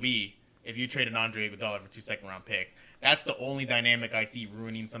guys will be if you trade an Andre Iguodala for 2 second-round picks. That's the only dynamic I see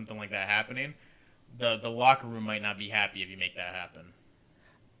ruining something like that happening. The locker room might not be happy if you make that happen.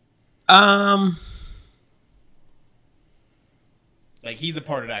 Like, he's a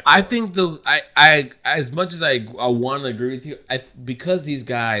part of that core. I think I as much as I want to agree with you, because these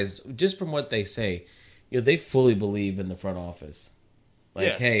guys, just from what they say, they fully believe in the front office.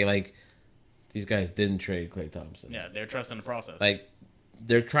 Like, hey, like, these guys didn't trade Klay Thompson. Yeah, they're trusting the process. Like,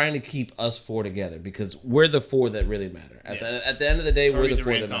 they're trying to keep us four together, because we're the four that really matter. At the end of the day, we're the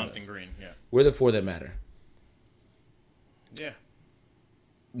four that Thompson, matter. Green. Yeah. We're the four that matter. Yeah.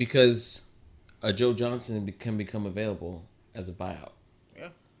 Because a Joe Johnson can become available as a buyout.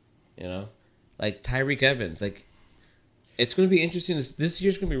 Yeah. Like Tyreke Evans. Like, it's going to be interesting. This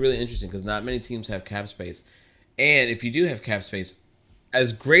year's going to be really interesting because not many teams have cap space. And if you do have cap space,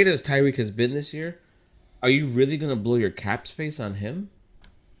 as great as Tyreke has been this year, are you really going to blow your cap space on him?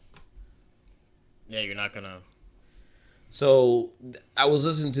 Yeah, you're not going to. So I was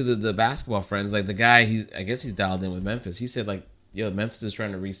listening to the basketball friends, like the guy, I guess he's dialed in with Memphis. He said, like, Memphis is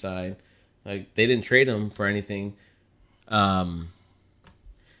trying to re-sign. Like, they didn't trade him for anything.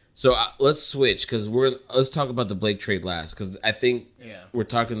 So let's switch, because let's talk about the Blake trade last, because I think we're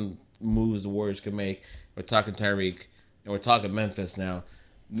talking moves the Warriors could make. We're talking Tyreke, and we're talking Memphis now.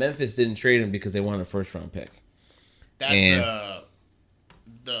 Memphis didn't trade him because they wanted a first-round pick. That's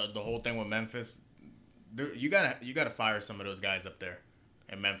the whole thing with Memphis. You gotta fire some of those guys up there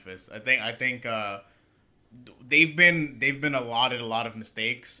in Memphis. I think they've been allotted a lot of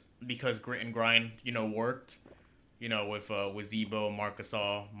mistakes because grit and grind worked. With Zebo, Marc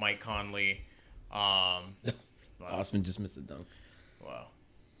Gasol, Mike Conley. Osman just missed a dunk. Wow.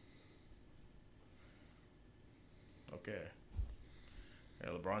 Okay. Yeah,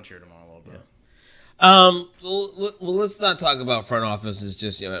 LeBron cheered him on a little bit. Well, let's not talk about front offices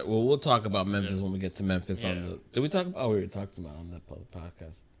just yet. Well, we'll talk about Memphis when we get to Memphis. Did we talk about? Oh, we were talking about on that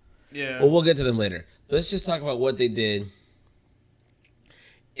podcast. Yeah. Well, we'll get to them later. Let's just talk about what they did.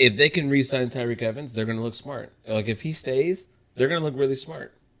 If they can re-sign Tyreke Evans, they're going to look smart. Like, if he stays, they're going to look really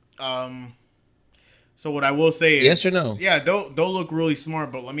smart. So what I will say is, yes or no? Yeah, they'll look really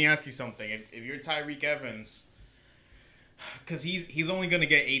smart. But let me ask you something: if you're Tyreke Evans, because he's only going to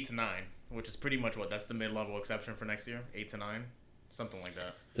get 8 to 9. Which is pretty much that's the mid-level exception for next year, 8 to 9, something like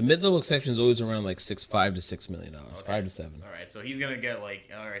that. The mid-level exception is always around like $5 to $6 million, okay. 5 to 7. All right, so he's gonna get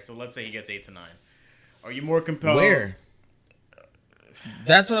so let's say he gets 8 to 9. Are you more compelled? Where?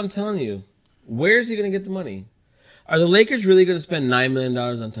 That's what I'm telling you. Where is he gonna get the money? Are the Lakers really gonna spend $9 million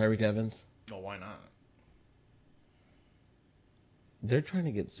on Tyreke Evans? No, why not? They're trying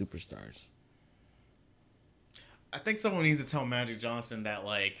to get superstars. I think someone needs to tell Magic Johnson that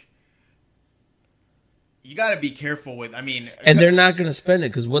you got to be careful with. I mean, and they're not going to spend it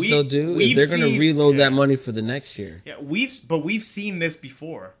because what they'll do is they're going to reload that money for the next year. Yeah, we've seen this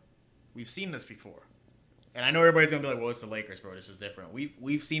before. And I know everybody's going to be like, "Well, it's the Lakers, bro. This is different."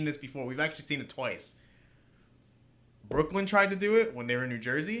 We've seen this before. We've actually seen it twice. Brooklyn tried to do it when they were in New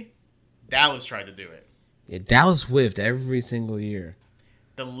Jersey. Dallas tried to do it. Yeah, Dallas whiffed every single year.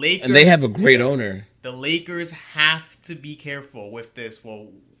 The Lakers, and they have a great owner. The Lakers have to be careful with this. Well,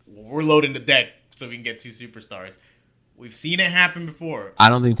 we're loading the deck so we can get 2 superstars. We've seen it happen before. I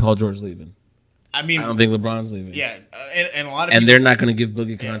don't think Paul George's leaving. I mean, I don't think LeBron's leaving. Yeah, and a lot of people, they're not going to give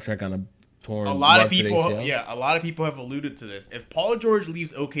Boogie a contract on a torn. A lot of people have alluded to this. If Paul George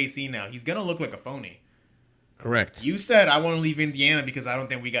leaves OKC now, he's going to look like a phony. Correct. You said I want to leave Indiana because I don't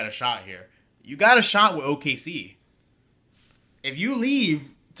think we got a shot here. you got a shot with OKC. If you leave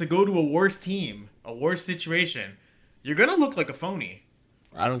to go to a worse team, a worse situation, you're gonna look like a phony.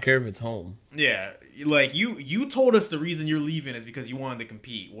 I don't care if it's home. Yeah, like you told us the reason you're leaving is because you wanted to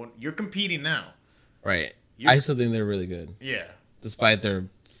compete. Well, you're competing now. Right. I still think they're really good, Yeah. despite their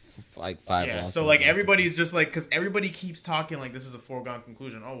like 5 Yeah, losses. so like everybody's just like, because everybody keeps talking like this is a foregone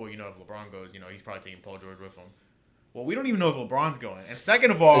conclusion. Oh well, if LeBron goes, he's probably taking Paul George with him. Well, we don't even know if LeBron's going. And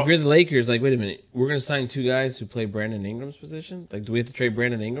second of all, if you're the Lakers, like, wait a minute, we're gonna sign 2 guys who play Brandon Ingram's position. Like, do we have to trade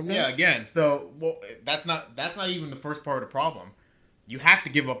Brandon Ingram now? yeah, again, so that's not even the first part of the problem. You have to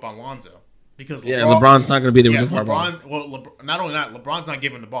give up on Lonzo because LeBron's not gonna be there with the ball. Not only that, LeBron's not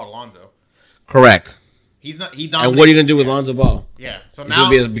giving the ball to Lonzo. Correct. He's not. He And dominates. what are you gonna do with Lonzo Ball? Yeah. So He's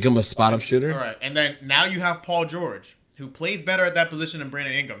now gonna become a spot up shooter. all right, and then now you have Paul George, who plays better at that position than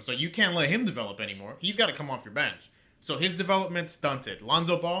Brandon Ingram. So you can't let him develop anymore. He's got to come off your bench. So his development stunted.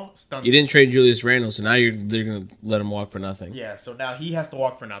 Lonzo Ball stunted. You didn't trade Julius Randle, so now they're gonna let him walk for nothing. Yeah. So now he has to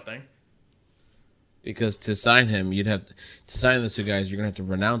walk for nothing. Because to sign him, you'd have to sign those 2 guys. You're gonna have to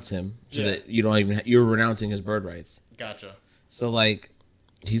renounce him, so Yeah. that you don't even. You're renouncing his bird rights. Gotcha. So like,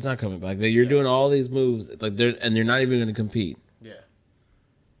 he's not coming back. You're doing all these moves, like they're not even gonna compete. Yeah.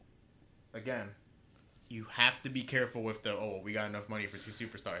 Again, you have to be careful with we got enough money for 2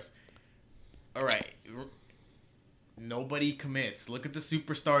 superstars. All right. Nobody commits. Look at the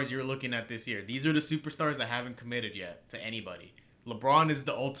superstars you're looking at this year. These are the superstars that haven't committed yet to anybody. LeBron is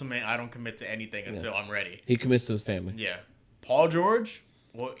the ultimate. I don't commit to anything until I'm ready. He commits to his family. Yeah. Paul George.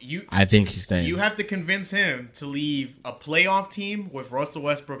 Well, I think he's staying. You have to convince him to leave a playoff team with Russell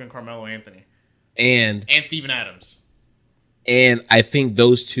Westbrook and Carmelo Anthony and Steven Adams. And I think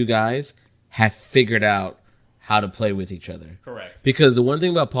those 2 guys have figured out how to play with each other. Correct. Because the one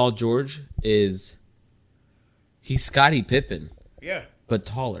thing about Paul George is he's Scottie Pippen, Yeah. but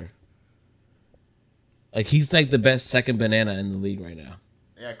taller. Like, he's like the best second banana in the league right now.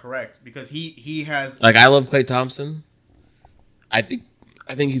 Yeah, correct. Because he has. Like, I love Klay Thompson. I think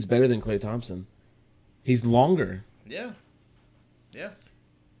he's better than Klay Thompson. He's longer. Yeah. Yeah.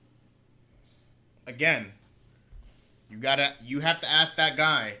 Again, you have to ask that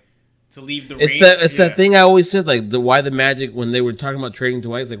guy to leave the It's range. that thing I always said, like, why the Magic, when they were talking about trading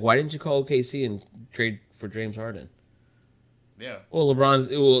Dwight, like, why didn't you call OKC and trade for James Harden? Yeah. Well,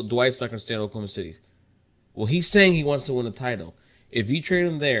 Dwight's not going to stay in Oklahoma City. Well, he's saying he wants to win a title. If you trade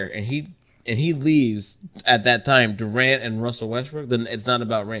him there and he leaves at that time, Durant and Russell Westbrook, then it's not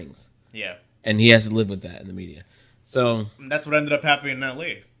about rings. Yeah. And he has to live with that in the media. So And that's what ended up happening in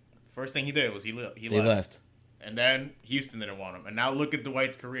LA. First thing he did was he left. And then Houston didn't want him. And now look at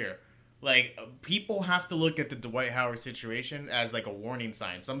Dwight's career. Like, people have to look at the Dwight Howard situation as like a warning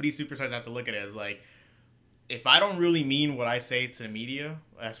sign. Some of these superstars have to look at it as like, if I don't really mean what I say to the media,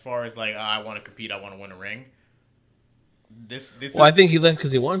 as far as like, I want to compete, I want to win a ring. I think he left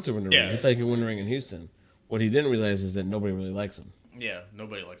because he wanted to win a ring. Yeah. He thought he could win a ring in Houston. What he didn't realize is that nobody really likes him. Yeah,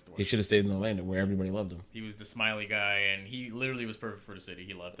 nobody likes Dwight. He should have stayed in Orlando where everybody loved him. He was the smiley guy, and he literally was perfect for the city.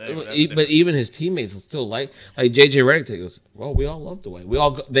 He loved that. But even his teammates still like JJ Redick goes, well, we all loved Dwight.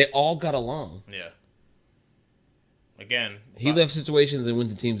 They all got along. Yeah. Again, He left situations and went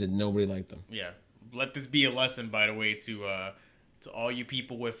to teams that nobody liked him. Yeah. Let this be a lesson, by the way, to all you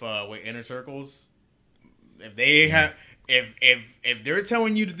people with inner circles. If they have, if they're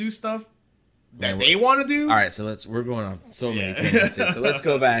telling you to do stuff that they want to do, all right. So we're going off so many tangents here. So let's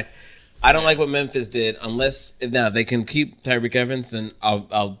go back. I don't like what Memphis did, unless if they can keep Tyreek Evans, then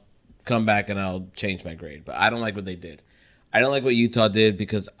I'll come back and I'll change my grade. But I don't like what they did. I don't like what Utah did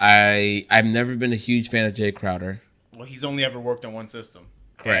because I've never been a huge fan of Jay Crowder. Well, he's only ever worked on one system.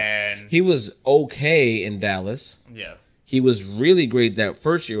 Correct. And he was okay in Dallas. Yeah. He was really great that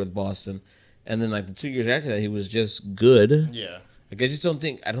first year with Boston, and then like the 2 years after that, he was just good. Yeah. Like I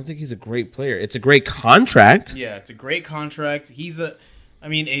don't think he's a great player. It's a great contract. Yeah, it's a great contract. Like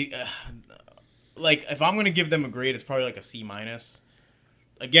if I'm gonna give them a grade, it's probably like a C-.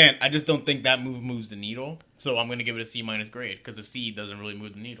 Again, I just don't think that move moves the needle, so I'm gonna give it a C- grade because a C doesn't really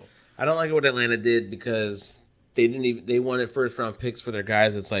move the needle. I don't like what Atlanta did because they wanted first round picks for their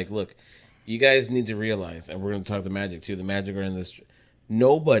guys. It's like, look, you guys need to realize, and we're going to talk to Magic too. The Magic are in this.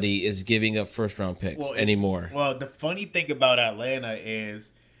 Nobody is giving up first round picks anymore. Well, the funny thing about Atlanta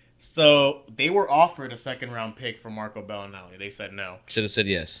is, so they were offered a second round pick for Marco Bellinelli. They said no. Should have said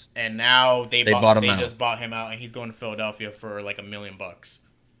yes. And now they bought him out. just bought him out, and he's going to Philadelphia for like $1 million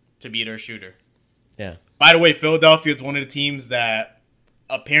to be their shooter. Yeah. By the way, Philadelphia is one of the teams that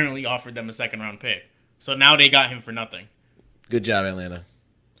apparently offered them a second round pick. So now they got him for nothing. Good job, Atlanta.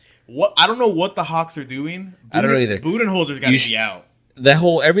 I don't know what the Hawks are doing. I don't know either. Budenholzer's got to be out.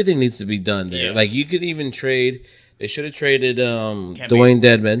 everything needs to be done there. Yeah. Like you could even trade. They should have traded Dwayne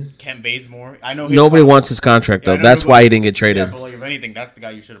Dedmon. Kent Bazemore. I know Nobody wants his contract though. I know That's nobody- why he didn't get traded. Yeah, but like if anything, that's the guy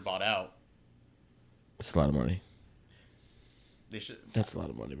you should have bought out. That's a lot of money. They should. That's a lot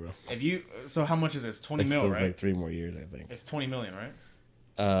of money, bro. If you so how much is this? 20 It's mil, still right? like 3 more years, I think. It's 20 million, right?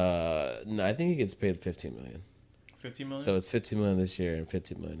 No, I think he gets paid 15 million. 15 million. So it's 15 million this year and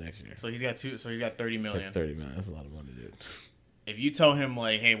 15 million next year. So he's got 30 It's million. like 30 million. That's a lot of money, dude. If you tell him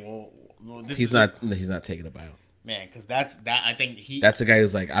like, hey, well this He's is not taking a buyout. man, because that's that. I think That's a guy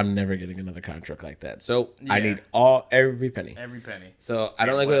who's like, I'm never getting another contract like that. So I Yeah. need every penny. every penny. So I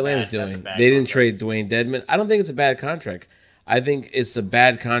don't Yeah, like what what a Atlanta's bad- that's a doing. bad They didn't contract. trade Dwayne Dedmon. I don't think it's a bad contract. I think it's a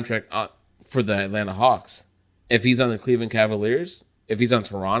bad contract for the Atlanta Hawks. If he's on the Cleveland Cavaliers, if he's on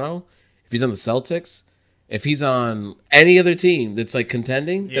Toronto, if he's on the Celtics, if he's on any other team that's like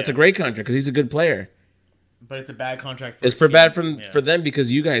contending, that's a Yeah. great contract because he's a good player. But it's a bad contract. For It's his for team. bad Yeah. for them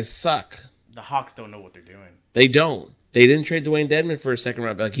because you guys suck. The Hawks don't know what they're doing. They don't. They didn't trade Dwayne Dedmon for a second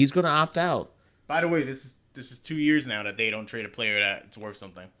round. Like he's going to opt out. By the way, this is 2 years now that they don't trade a player that's worth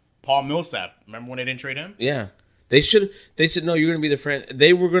something. Paul Millsap. Remember when they didn't trade him? Yeah. They said no, you're going to be the friend. They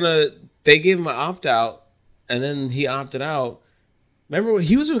gave him an opt out and then he opted out. Remember when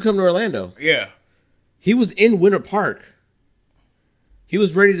he was going to come to Orlando? Yeah. He was in Winter Park. He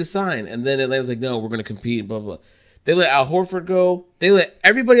was ready to sign and then Atlanta's like, "No, we're going to compete, blah blah." They let Al Horford go. They let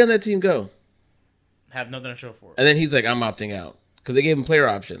everybody on that team go. Have nothing to show for it. And then he's like, "I'm opting out." Cuz they gave him player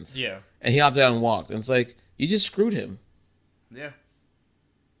options. Yeah. And he opted out and walked. And it's like, you just screwed him. Yeah.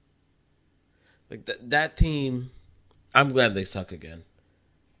 Like that team, I'm glad they suck again.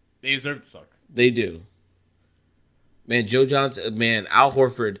 They deserve to suck. They do. Man, Joe Johnson, man, Al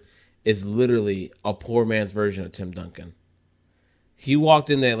Horford is literally a poor man's version of Tim Duncan. He walked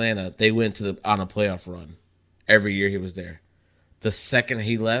into Atlanta, they went on a playoff run every year he was there. The second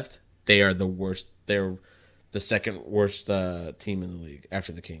he left, they are the worst. They're the second worst team in the league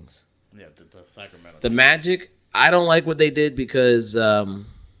after the Kings. Yeah, the Sacramento. The Magic, I don't like what they did because It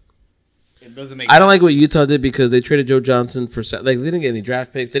doesn't make I don't like sense. what Utah did because they traded Joe Johnson for they didn't get any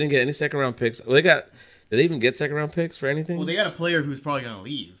draft picks. They didn't get any second round picks. Well, did they even get second round picks for anything? Well, they got a player who's probably going to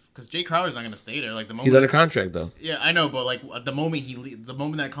leave because Jay Crowder's not going to stay there. Like the moment He's under contract though. Yeah, I know, but like at the moment the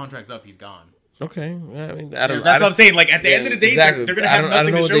moment that contract's up, he's gone. Okay, I mean, I Yeah, don't. that's what I'm saying. Like at the Yeah, end of the day, exactly. they're going to have I nothing don't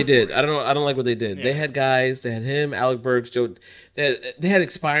know to what show they for did. it. I don't like what they did. Yeah. They had guys. They had him, Alec Burks, Joe. They had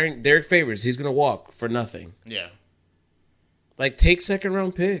expiring Derek Favors. He's gonna walk for nothing. Yeah, Like take second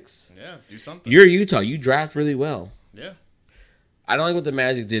round picks. yeah, do something. You're Utah. You draft really well. Yeah, I don't like what the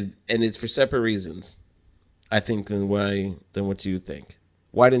Magic did, and it's for separate reasons. I think than what you think.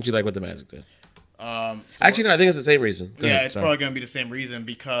 Why didn't you like what the Magic did? so Actually, no. I think it's the same reason. Go yeah, ahead, it's sorry. probably going to be the same reason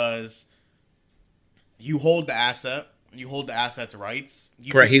because you hold the asset, you hold the asset's rights.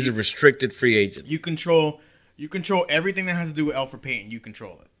 Correct. He's a restricted free agent. You control everything that has to do with Elfrid Payton. You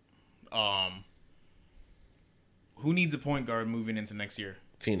control it. Who needs a point guard moving into next year?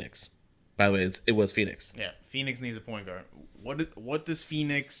 Phoenix. By the way, it was Phoenix. Yeah, Phoenix needs a point guard. What does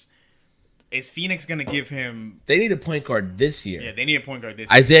Phoenix? Is Phoenix gonna give him? They need a point guard this year. Yeah, they need a point guard this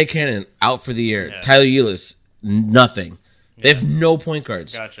year. Isaiah Cannon out for the year. Yeah. Tyler Ulis, nothing. They have no point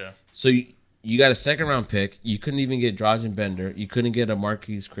guards. Gotcha. So you got a second round pick. You couldn't even get Dragan Bender. You couldn't get a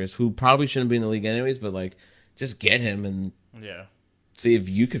Marquise Chris, who probably shouldn't be in the league anyways. But like, just get him and Yeah. see if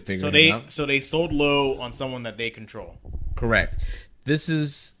you could figure So it out. they sold low on someone that they control. Correct. This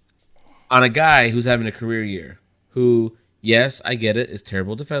is on a guy who's having a career year. Who, yes, I get it, is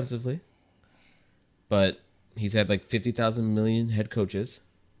terrible defensively, but he's had like 50,000 million head coaches.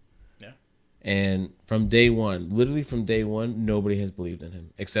 Yeah. And from day one, literally from day one, nobody has believed in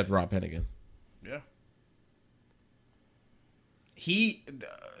him except Rob Hennigan. Yeah.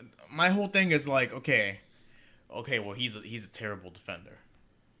 My whole thing is like, okay, well he's a terrible defender.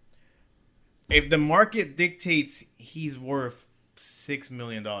 If the market dictates he's worth $6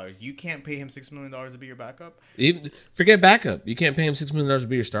 million, you can't pay him $6 million to be your backup. Forget backup. You can't pay him $6 million to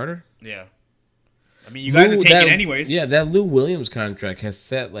be your starter. Yeah. I mean, you guys are taking that, it anyways. Yeah, that Lou Williams contract has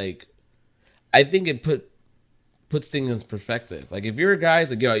set like, I think it puts things in perspective. Like if you're a guy, it's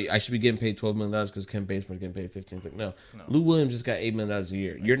like, yo, I should be getting paid $12 million because Ken Basemore's getting paid 15. It's like, no, Lou Williams just got $8 million a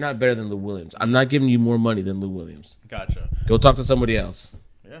year. You're not better than Lou Williams. I'm not giving you more money than Lou Williams. Gotcha. Go talk to somebody else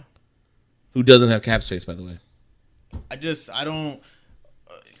Yeah. who doesn't have cap space, by the way. I don't.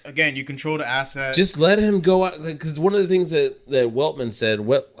 Again, you control the asset. Just let him go out because one of the things that Weltman said,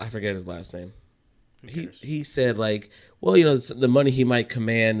 I forget his last name. He said like, well, you know, the money he might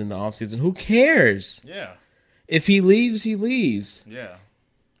command in the offseason, who cares? Yeah. If he leaves, he leaves. Yeah.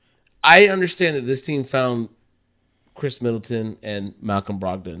 I understand that this team found Chris Middleton and Malcolm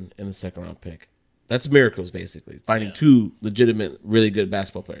Brogdon in the second round pick. That's miracles, basically. Finding Yeah. two legitimate, really good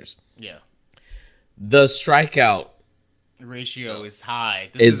basketball players. Yeah. The strikeout Ratio is high.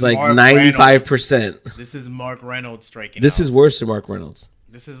 is like Mark 95%. Reynolds. This is Mark Reynolds striking This out. is worse than Mark Reynolds.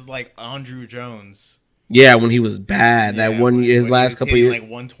 This is like Andrew Jones. Yeah, when he was bad. That Yeah, one when- year, his when he last was couple hitting years. like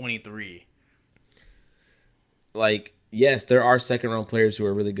 123. Like, yes, there are second round players who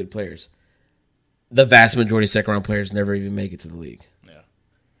are really good players. The vast majority of second round players never even make it to the league. Yeah.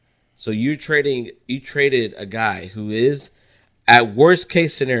 So you traded a guy who is, at worst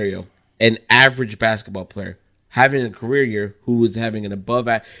case scenario, an average basketball player, having a career year, who was having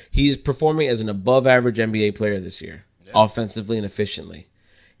he's performing as an above average NBA player this year, offensively and efficiently.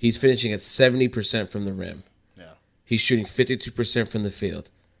 He's finishing at 70% from the rim. Yeah. He's shooting 52% from the field.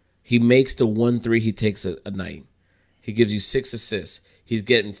 He makes the 1 3 he takes a night. He gives you 6 assists. He's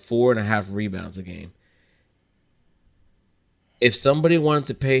getting 4.5 rebounds a game. If somebody wanted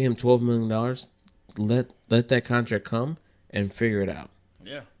to pay him $12 million, let that contract come and figure it out.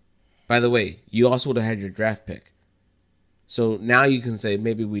 Yeah. By the way, you also would have had your draft pick. So now you can say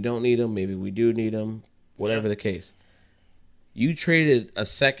maybe we don't need him, maybe we do need him, whatever the case. You traded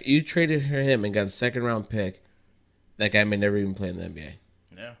him and got a second round pick. That guy may never even play in the NBA.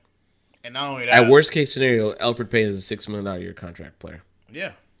 Yeah. And not only that. At worst case scenario, Elfrid Payton is a $6 million a year contract player.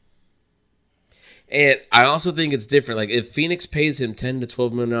 Yeah. And I also think it's different. Like, if Phoenix pays him $10 to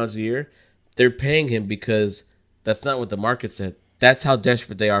 $12 million a year, they're paying him because that's not what the market said. That's how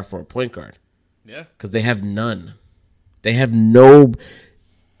desperate they are for a point guard. Yeah. Because they have none. They have no.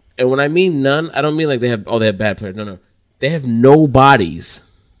 And when I mean none, I don't mean like they have bad players. No. They have no bodies.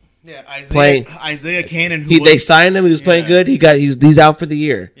 Yeah. Playing- Isaiah Cannon, They signed him. He was playing good. He's out for the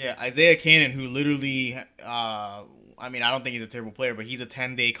year. Yeah, Isaiah Cannon, who literally, I mean, I don't think he's a terrible player, but he's a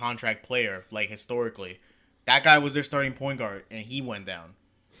 10-day contract player, like, historically. That guy was their starting point guard, and he went down.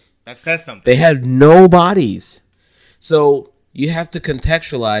 That says something. They have no bodies. So you have to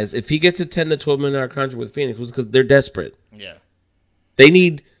contextualize. If he gets a $10 to $12 million contract with Phoenix, it's because they're desperate. Yeah. They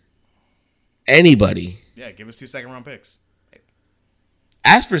need anybody. Yeah, give us 2 second-round picks.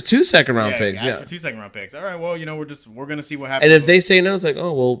 Ask for 2 second-round Yeah, picks. ask Yeah. for 2 second-round picks. All right, well, we're going to see what happens. And if they say no, it's like,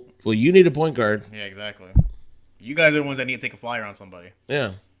 oh, well, you need a point guard. Yeah, exactly. You guys are the ones that need to take a flyer on somebody.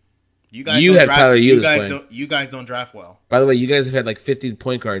 Yeah. You guys You don't have draft, Tyler you Ulis guys playing. don't. You guys don't draft well. By the way, you guys have had like 50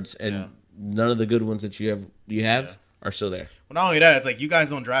 point guards, and Yeah. none of the good ones that you have Yeah. are still there. Well, not only that, it's like you guys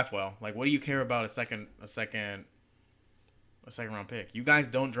don't draft well. Like, what do you care about a second round pick? You guys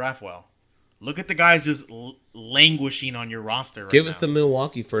don't draft well. Look at the guys just languishing on your roster right Give now. us the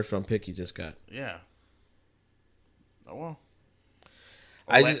Milwaukee first round pick you just got. Yeah. Oh well.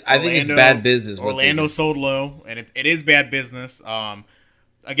 I think it's bad business. what they Orlando do. sold low, and it is bad business.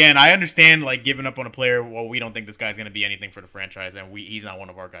 Again, I understand like giving up on a player. Well, we don't think this guy's going to be anything for the franchise, and he's not one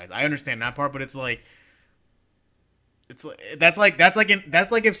of our guys. I understand that part, but it's like that's like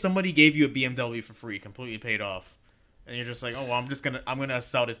if somebody gave you a BMW for free, completely paid off, and you're just like, oh well, I'm gonna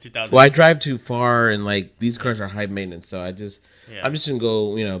sell this 2000. Well, I drive too far, and like these cars are high maintenance, so I'm just gonna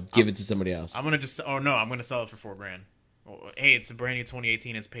go, give it to somebody else. I'm gonna sell it for $4,000. Well, hey, it's a brand new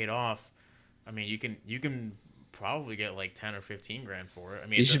 2018. It's paid off. I mean, you can probably get like 10 or 15 grand for it. I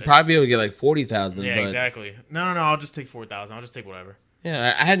mean, You should probably be able to get like 40,000. Yeah, but exactly. No. I'll just take 4,000. I'll just take whatever.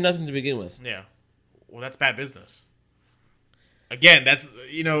 Yeah, I had nothing to begin with. Yeah. Well, that's bad business. Again, that's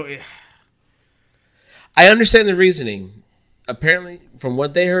I understand the reasoning. Apparently, from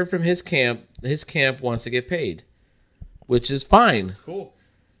what they heard from his camp wants to get paid, which is fine. cool.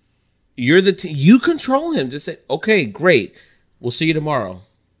 You're the you control him. Just say, okay, great. We'll see you tomorrow.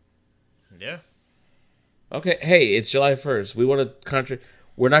 Yeah. Okay, hey, it's July 1st. We want a contract.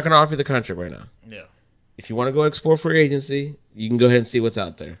 We're not going to offer you the contract right now. Yeah. If you want to go explore free agency, you can go ahead and see what's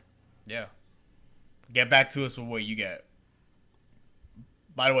out there. Yeah. Get back to us with what you get.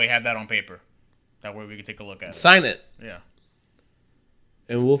 By the way, have that on paper. That way we can take a look at it. Sign it, Yeah.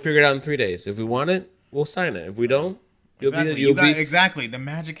 and we'll figure it out in 3 days. If we want it, we'll sign it. If we don't, Exactly. The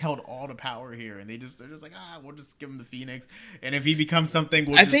Magic held all the power here, and they're just like, we'll just give him the Phoenix, and if he becomes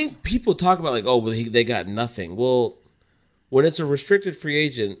something, I think people talk about like, oh, well, they got nothing. Well, when it's a restricted free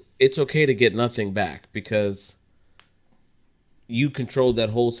agent, it's okay to get nothing back because you controlled that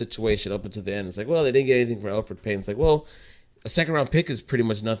whole situation up until the end. It's like, well, they didn't get anything for Elfrid Payton. It's like, well, a second round pick is pretty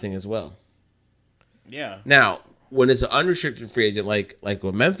much nothing as well. Yeah. Now, when it's an unrestricted free agent, like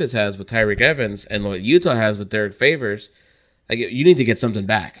what Memphis has with Tyreek Evans and what Utah has with Derek Favors, like you need to get something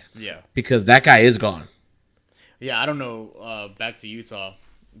back. Yeah. Because that guy is gone. Yeah, I don't know. Back to Utah.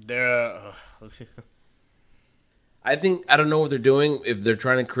 They're I don't know what they're doing. If they're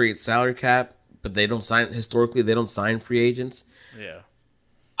trying to create salary cap but they don't sign historically. They don't sign free agents. Yeah.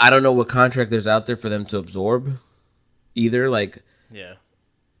 I don't know what contract there's out there for them to absorb, either. Yeah.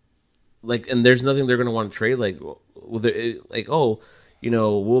 And there's nothing they're gonna want to trade. We'll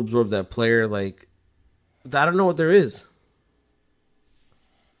absorb that player. Like, I don't know what there is.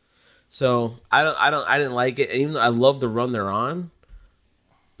 So I didn't like it. And even though I love the run they're on,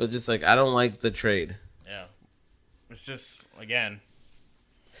 but just like I don't like the trade. Yeah. It's just again.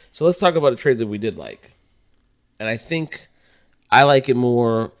 So let's talk about a trade that we did like, and I think I like it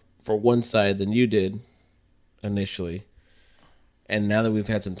more for one side than you did initially. And now that we've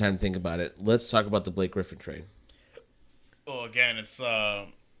had some time to think about it, let's talk about the Blake Griffin trade. Well, again, it's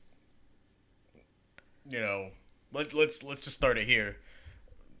let's just start it here.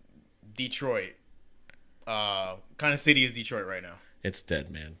 Detroit. Kind of city is Detroit right now? It's dead,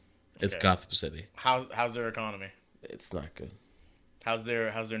 man. It's Okay. Gotham City. How's their economy? It's not good. How's their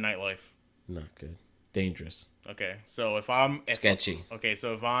nightlife? Not good. Dangerous. Okay, so if Sketchy. Okay,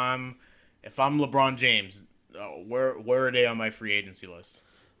 so if I'm LeBron James, where are they on my free agency list?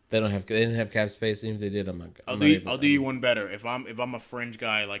 They didn't have cap space. Even if they did, I'll do you one better. If I'm a fringe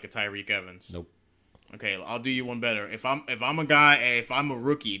guy like a Tyreek Evans. Nope. Okay, I'll do you one better. If I'm a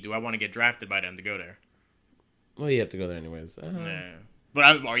rookie, do I want to get drafted by them to go there? Well, you have to go there anyways. Nah.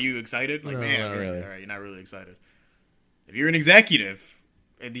 But are you excited? Like, No, man, not okay, really. all right, you're not really excited. If you're an executive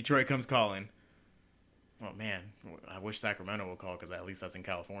and Detroit comes calling, oh man, I wish Sacramento would call because at least that's in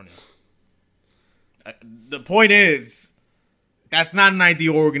California. The point is, that's not an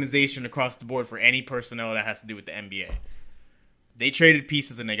ideal organization across the board for any personnel that has to do with the NBA. They traded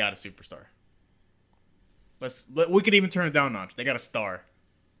pieces and they got a superstar. We could even turn it down a notch. They got a star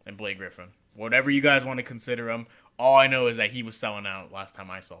in Blake Griffin. Whatever you guys want to consider him, all I know is that he was selling out last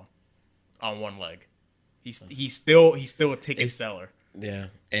time I saw, on one leg. He's still a ticket seller. Yeah,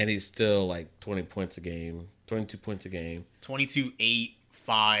 and he's still like 20 points a game, 22 points a game. 22, 8,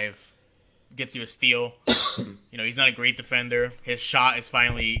 5, gets you a steal. He's not a great defender. His shot is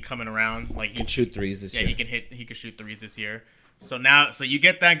finally coming around. Like He can shoot threes this year. he can shoot threes this year. So you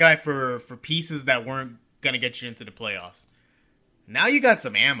get that guy for pieces that weren't gonna get you into the playoffs. Now you got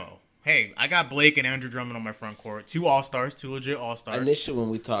some ammo. Hey, I got Blake and Andrew Drummond on my front court. 2 all-stars, 2 legit all-stars. Initially,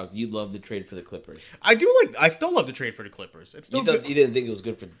 when we talked, you loved the trade for the Clippers. I still love the trade for the Clippers. It's still You good. didn't think it was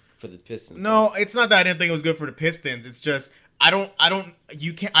good for the Pistons. No, it's not that I didn't think it was good for the Pistons. It's just I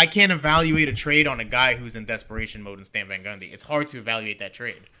can't evaluate a trade on a guy who's in desperation mode in Stan Van Gundy. It's hard to evaluate that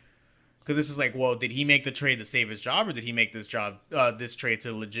trade. Because it's just like, well, did he make the trade to save his job, or did he make this trade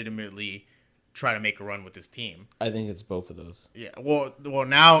to legitimately try to make a run with his team? I think it's both of those. Yeah. Well,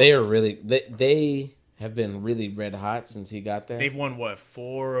 now They are really they have been really red hot since he got there. they've won what,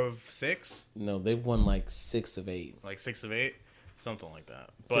 4 of 6, No, they've won like 6 of 8. like 6 of 8, something like that.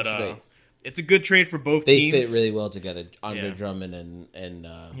 6 But of 8. it's a good trade for both They teams. fit really well together, Andre Yeah. Drummond and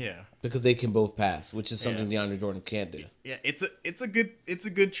Yeah. because they can both pass, which is something Yeah. DeAndre Jordan can't do. Yeah, it's a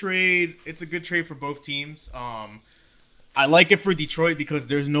good trade. It's a good trade for both teams. I like it for Detroit because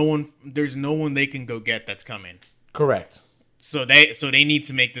there's no one they can go get that's coming. Correct. So they need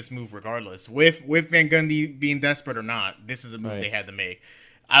to make this move regardless. With Van Gundy being desperate or not, this is a move Right. they had to make.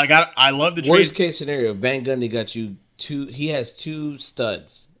 I love the trade. Worst case scenario, Van Gundy got you 2. He has 2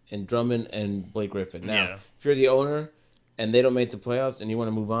 studs in Drummond and Blake Griffin. Now, Yeah. if you're the owner and they don't make the playoffs and you want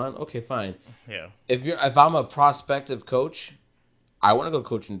to move on, okay, fine. Yeah. If I'm a prospective coach, I want to go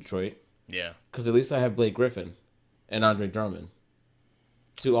coach in Detroit Yeah. because at least I have Blake Griffin and Andre Drummond,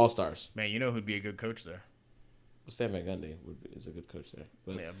 2 all-stars. Man, you know who'd be a good coach there. Stan Van Gundy is a good coach there.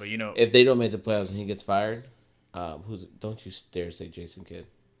 But Yeah, but if they don't make the playoffs and he gets fired, don't you dare say Jason Kidd.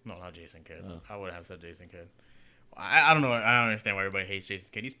 no, not Jason Kidd. Oh. I would have said Jason Kidd. I don't know. I don't understand why everybody hates Jason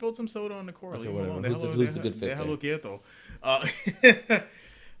Kidd. He spilled some soda on the court. Okay, Leave him whatever. alone. Who's the good fit Déjalo there? quieto.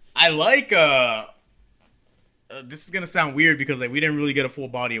 I like. This is gonna sound weird because we didn't really get a full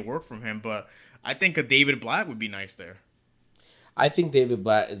body of work from him, but I think a David Blatt would be nice there. I think David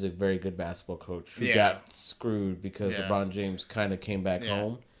Blatt is a very good basketball coach who Yeah. got screwed because Yeah. LeBron James kind of came back Yeah.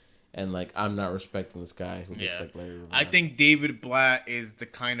 home, and I'm not respecting this guy who looks Yeah. like Larry. I Bird. think David Blatt is the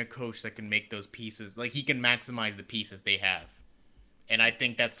kind of coach that can make those pieces. Like, he can maximize the pieces they have. And I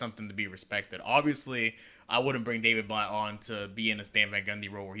think that's something to be respected. Obviously, I wouldn't bring David Blatt on to be in a Stan Van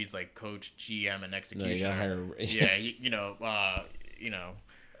Gundy role where he's like coach, GM, and No, executioner. you gotta hire.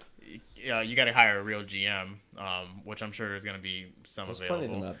 Yeah, you got to hire a real GM, which I'm sure there's going to be some There's plenty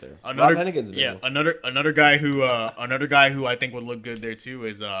available. of them out there. Another, Rob Hennigan's available. another guy who I think would look good there too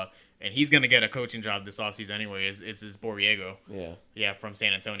is and he's going to get a coaching job this offseason anyway. Is Borrego. Yeah, Yeah, from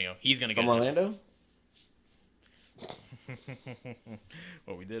San Antonio. He's going to get from a Orlando. job.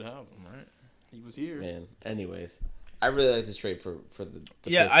 Well, we did have him, right? He was here. Man, anyways, I really like this trade for the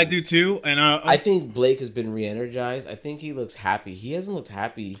Yeah, I do Pistons. too. And I think Blake has been re-energized. I think he looks happy. He hasn't looked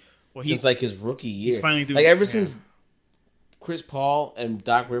happy since like his rookie year. he's finally doing like ever yeah. since Chris Paul and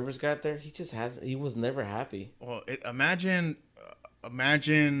Doc Rivers got there. He just hasn't. He was never happy. Well, imagine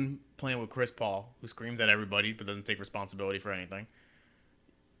playing with Chris Paul, who screams at everybody but doesn't take responsibility for anything,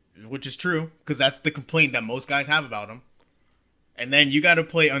 which is true because that's the complaint that most guys have about him. And then you got to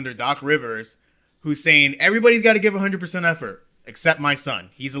play under Doc Rivers, who's saying everybody's got to give 100% effort except my son.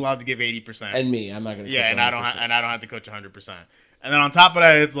 He's allowed to give 80%. And me, I'm not gonna. yeah, and I don't have to coach 100%. And then on top of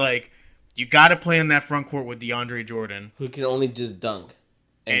that, it's like you got to play in that front court with DeAndre Jordan Who can only just dunk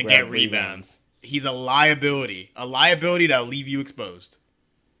and grab get rebounds. He's a liability that'll leave you exposed.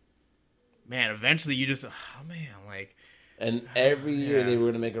 Man, eventually you just, like. And every year Yeah. they were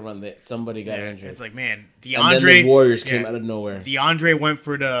gonna make a run. Somebody got Yeah, injured. it's like, man, and then the Warriors came out of nowhere. DeAndre went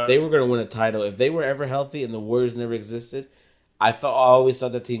for the. They were gonna win a title if they were ever healthy, and the Warriors never existed. I always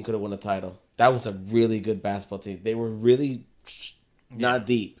thought that team could have won a title. That was a really good basketball team. They were really not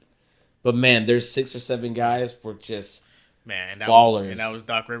deep, but man, their 6 or 7 guys were just man, ballers. that was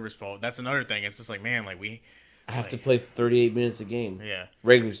Doc Rivers' fault. That's another thing. It's just like, man, like we. I have to play 38 minutes a game. Yeah.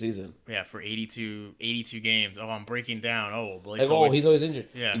 Regular season. Yeah, for 82 games. Oh, I'm breaking down. Oh, Like, he's always injured.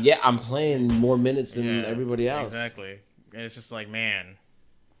 Yeah. Yeah, I'm playing more minutes than everybody else. Exactly. And it's just like, man,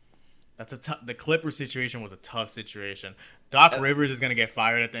 that's the Clippers situation was a tough situation. Doc Rivers is gonna get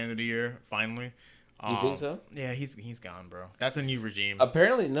fired at the end of the year. Finally. You think so? Yeah, he's gone, bro. That's a new regime.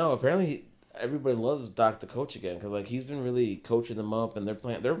 Apparently, no. Apparently, everybody loves Doc to coach again because like he's been really coaching them up, and they're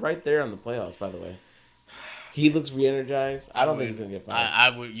playing. They're right there on the playoffs, by the way. He looks re-energized. I don't think he's gonna get fired. I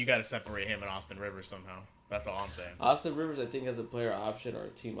would. You got to separate him and Austin Rivers somehow. That's all I'm saying. Austin Rivers, I think, has a player option or a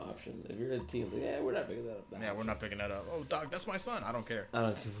team option. If you're a team, it's like, yeah, we're not picking that up. Yeah, we're not picking that up. Oh, Doc, that's my son. I don't care. I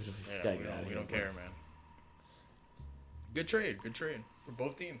don't care. This Yeah, guy get out of we here. don't care, man. Good trade for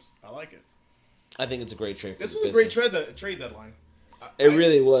both teams. I like it. I think it's a great trade. For This the was a great Pistons. trade deadline. It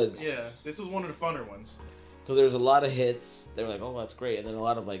really was. Yeah, this was one of the funner ones. Because there was a lot of hits. They were like, oh, that's great. And then a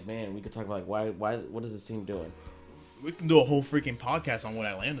lot of like, man, we could talk about like, what is this team doing? We can do a whole freaking podcast on what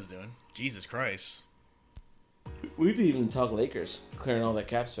Atlanta's doing. Jesus Christ. We didn't even talk Lakers clearing all that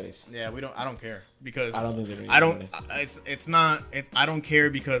cap space. Yeah, we don't. I don't care because I don't think they're gonna I get don't. money. It's not. It's. I don't care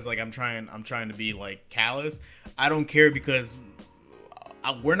because like I'm trying to be like callous. I don't care because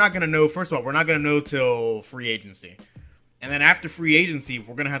we're not gonna know. First of all, we're not gonna know till free agency, and then after free agency,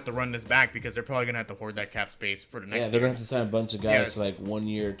 we're gonna have to run this back because they're probably gonna have to hoard that cap space for the next. Yeah, they're year. gonna have to sign a bunch of Yeah, guys it's- to like 1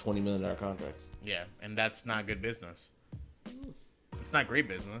 year, $20 million contracts. Yeah, and that's not good business. It's not great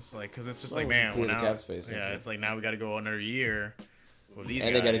business, like because it's just Well, like it's man, clear well, the now, cap space, yeah, okay. it's like now we got to go another year with these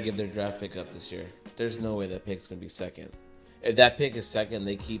And guys. they got to give their draft pick up this year. There's no way that pick's gonna be second. If that pick is second,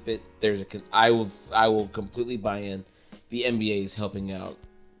 they keep it. I will completely buy in. The NBA is helping out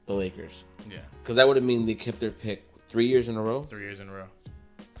the Lakers yeah, because that would have mean they kept their pick 3 years in a row. 3 years in a row.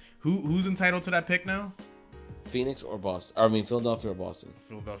 Who's entitled to that pick now? Phoenix or Boston? I mean Philadelphia or Boston.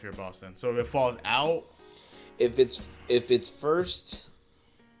 Philadelphia or Boston. So if it falls out, If it's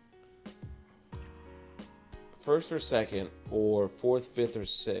first or second or fourth, fifth or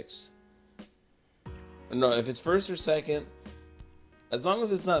sixth. No, if it's first or second, as long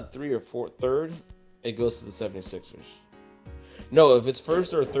as it's not 3 or 4, third, it goes to the 76ers. No, if it's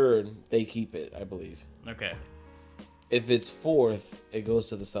first or third, they keep it, I believe. okay. If it's fourth, it goes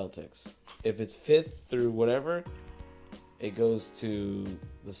to the Celtics. If it's fifth through whatever, it goes to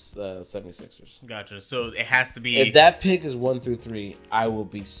the 76ers. Gotcha. So it has to be. If that pick is 1 through 3, I will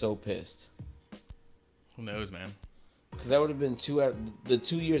be so pissed. Who knows, man? Because that would have been the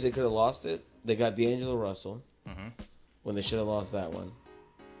 2 years they could have lost it. They got D'Angelo Russell when they should have lost that one.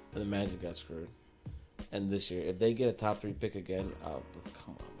 And the Magic got screwed. And this year, if they get a top 3 pick again, come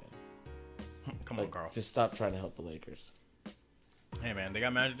on, man. Come on, Carl. Just stop trying to help the Lakers. Hey, man, they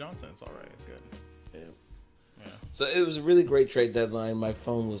got Magic Johnson. It's all right. It's good. Yeah. Yeah. So it was a really great trade deadline. My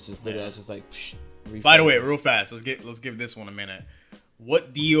phone was just literally, I was just like, By the way, real fast, let's give this one a minute.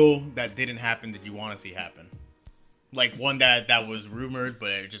 What deal that didn't happen did you want to see happen? Like one that was rumored, but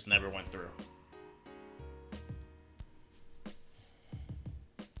it just never went through.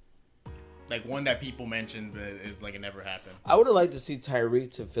 Like one that people mentioned, but it never happened. I would have liked to see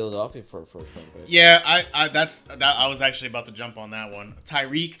Tyreek to Philadelphia for a first round pick. Yeah, I was actually about to jump on that one.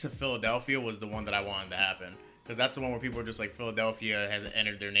 Tyreek to Philadelphia was the one that I wanted to happen because that's the one where people are just like Philadelphia has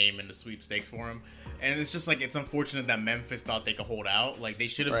entered their name in the sweepstakes for him, and it's just like it's unfortunate that Memphis thought they could hold out. Like they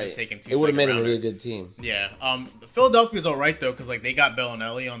should have just taken 2. It would have made a second-rounders. really good team. Yeah. Philadelphia's all right though, because like they got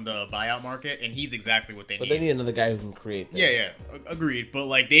Bellinelli on the buyout market, and he's exactly what they But need. they need another guy who can create. That. Yeah, agreed. But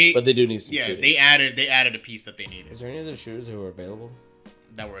like they do need some. shooting. they added a piece that they needed Is there any other shooters who are available?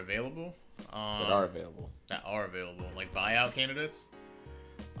 that were available. That are available. Like buyout candidates.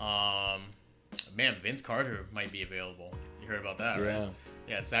 Man, Vince Carter might be available. You heard about that, right?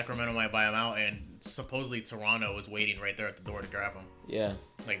 Yeah, Sacramento might buy him out, and supposedly Toronto is waiting right there at the door to grab him. Yeah.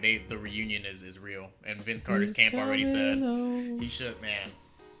 Like the reunion is real, and Vince Carter's camp already said he should. Man,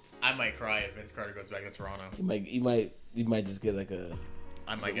 I might cry if Vince Carter goes back to Toronto. You might just get like a.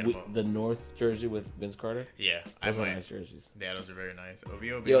 I might get him the North jersey with Vince Carter. Yeah, those are nice jerseys. Yeah, those are very nice.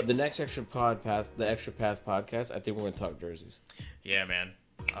 OVO. Yo, the next Extra Pass podcast, I think we're gonna talk jerseys. Yeah, man.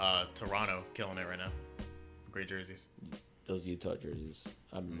 Toronto killing it right now. Great jerseys. Those Utah jerseys,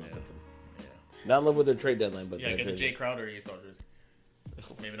 I'm in love with them. Yeah. Not in love with their trade deadline, but yeah, get the jersey. Jay Crowder Utah jersey.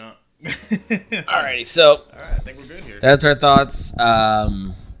 Maybe not. Alrighty, so all right, I think we're good here. That's our thoughts.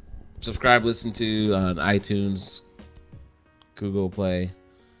 Subscribe, listen to on iTunes, Google Play,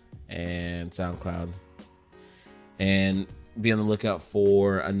 and SoundCloud, and be on the lookout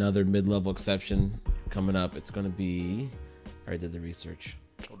for another mid-level exception coming up. It's going to be. I already did the research.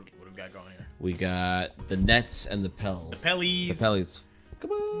 What do we got going here? We got the Nets and the Pels. The Pellies.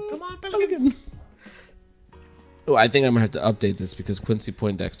 Come on, Pelicans. Oh, I think I'm gonna have to update this because Quincy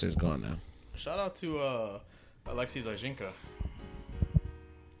Poindexter is gone now. Shout out to Alexis Lajinka.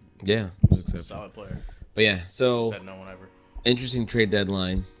 Yeah, Solid player. but yeah, so Said no one ever. interesting trade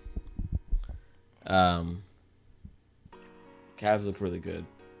deadline. Cavs look really good.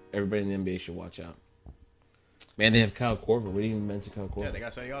 Everybody in the NBA should watch out. Man, they have Kyle Korver. We didn't even mention Kyle Korver. Yeah, they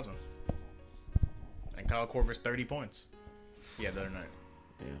got Cedi Osman. And Kyle Korver's 30 points. Yeah, the other night.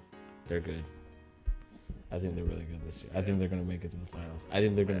 Yeah, they're good. I think they're really good this year. I think they're going to make it to the finals. I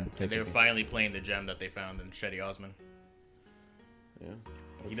think they're going to take They it. were finally playing the gem that they found in Cedi Osman. Yeah.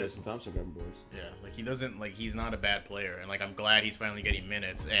 He Jason doesn't. Thompson grabbing boards. Yeah, like he doesn't like he's not a bad player, and like I'm glad he's finally getting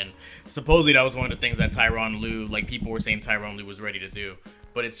minutes. And supposedly that was one of the things that Tyronn Lue, like people were saying Tyronn Lue was ready to do.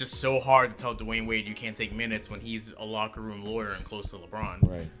 But it's just so hard to tell Dwayne Wade you can't take minutes when he's a locker room lawyer and close to LeBron.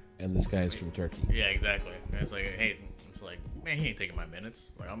 Right. And this guy's from Turkey. Yeah, exactly. And it's like, hey, it's like, man, he ain't taking my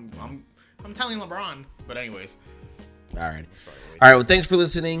minutes. Like I'm telling LeBron. But anyways. All right. All right. Well, thanks for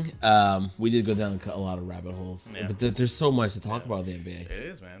listening. We did go down a lot of rabbit holes, Yeah. but there's so much to talk about in the NBA. It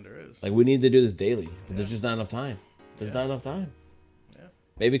is, man. There is. Like we need to do this daily, but there's just not enough time. There's not enough time. Yeah.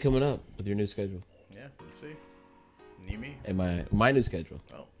 Maybe coming up with your new schedule Yeah. Let's see. Need me? and my new schedule.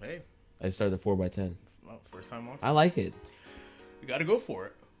 Oh, hey. I started the 4x10. Well, first time, long I time. like it. You got to go for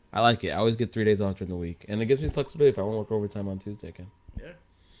it. I like it. I always get 3 days off during the week, and it gives me flexibility if I want to work overtime on Tuesday. I can. Yeah.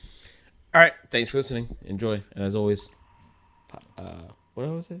 All right. Thanks for listening. Enjoy, and as always, what did I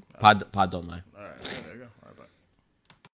always say? Pod don't lie. All right. There you go. All right, bye.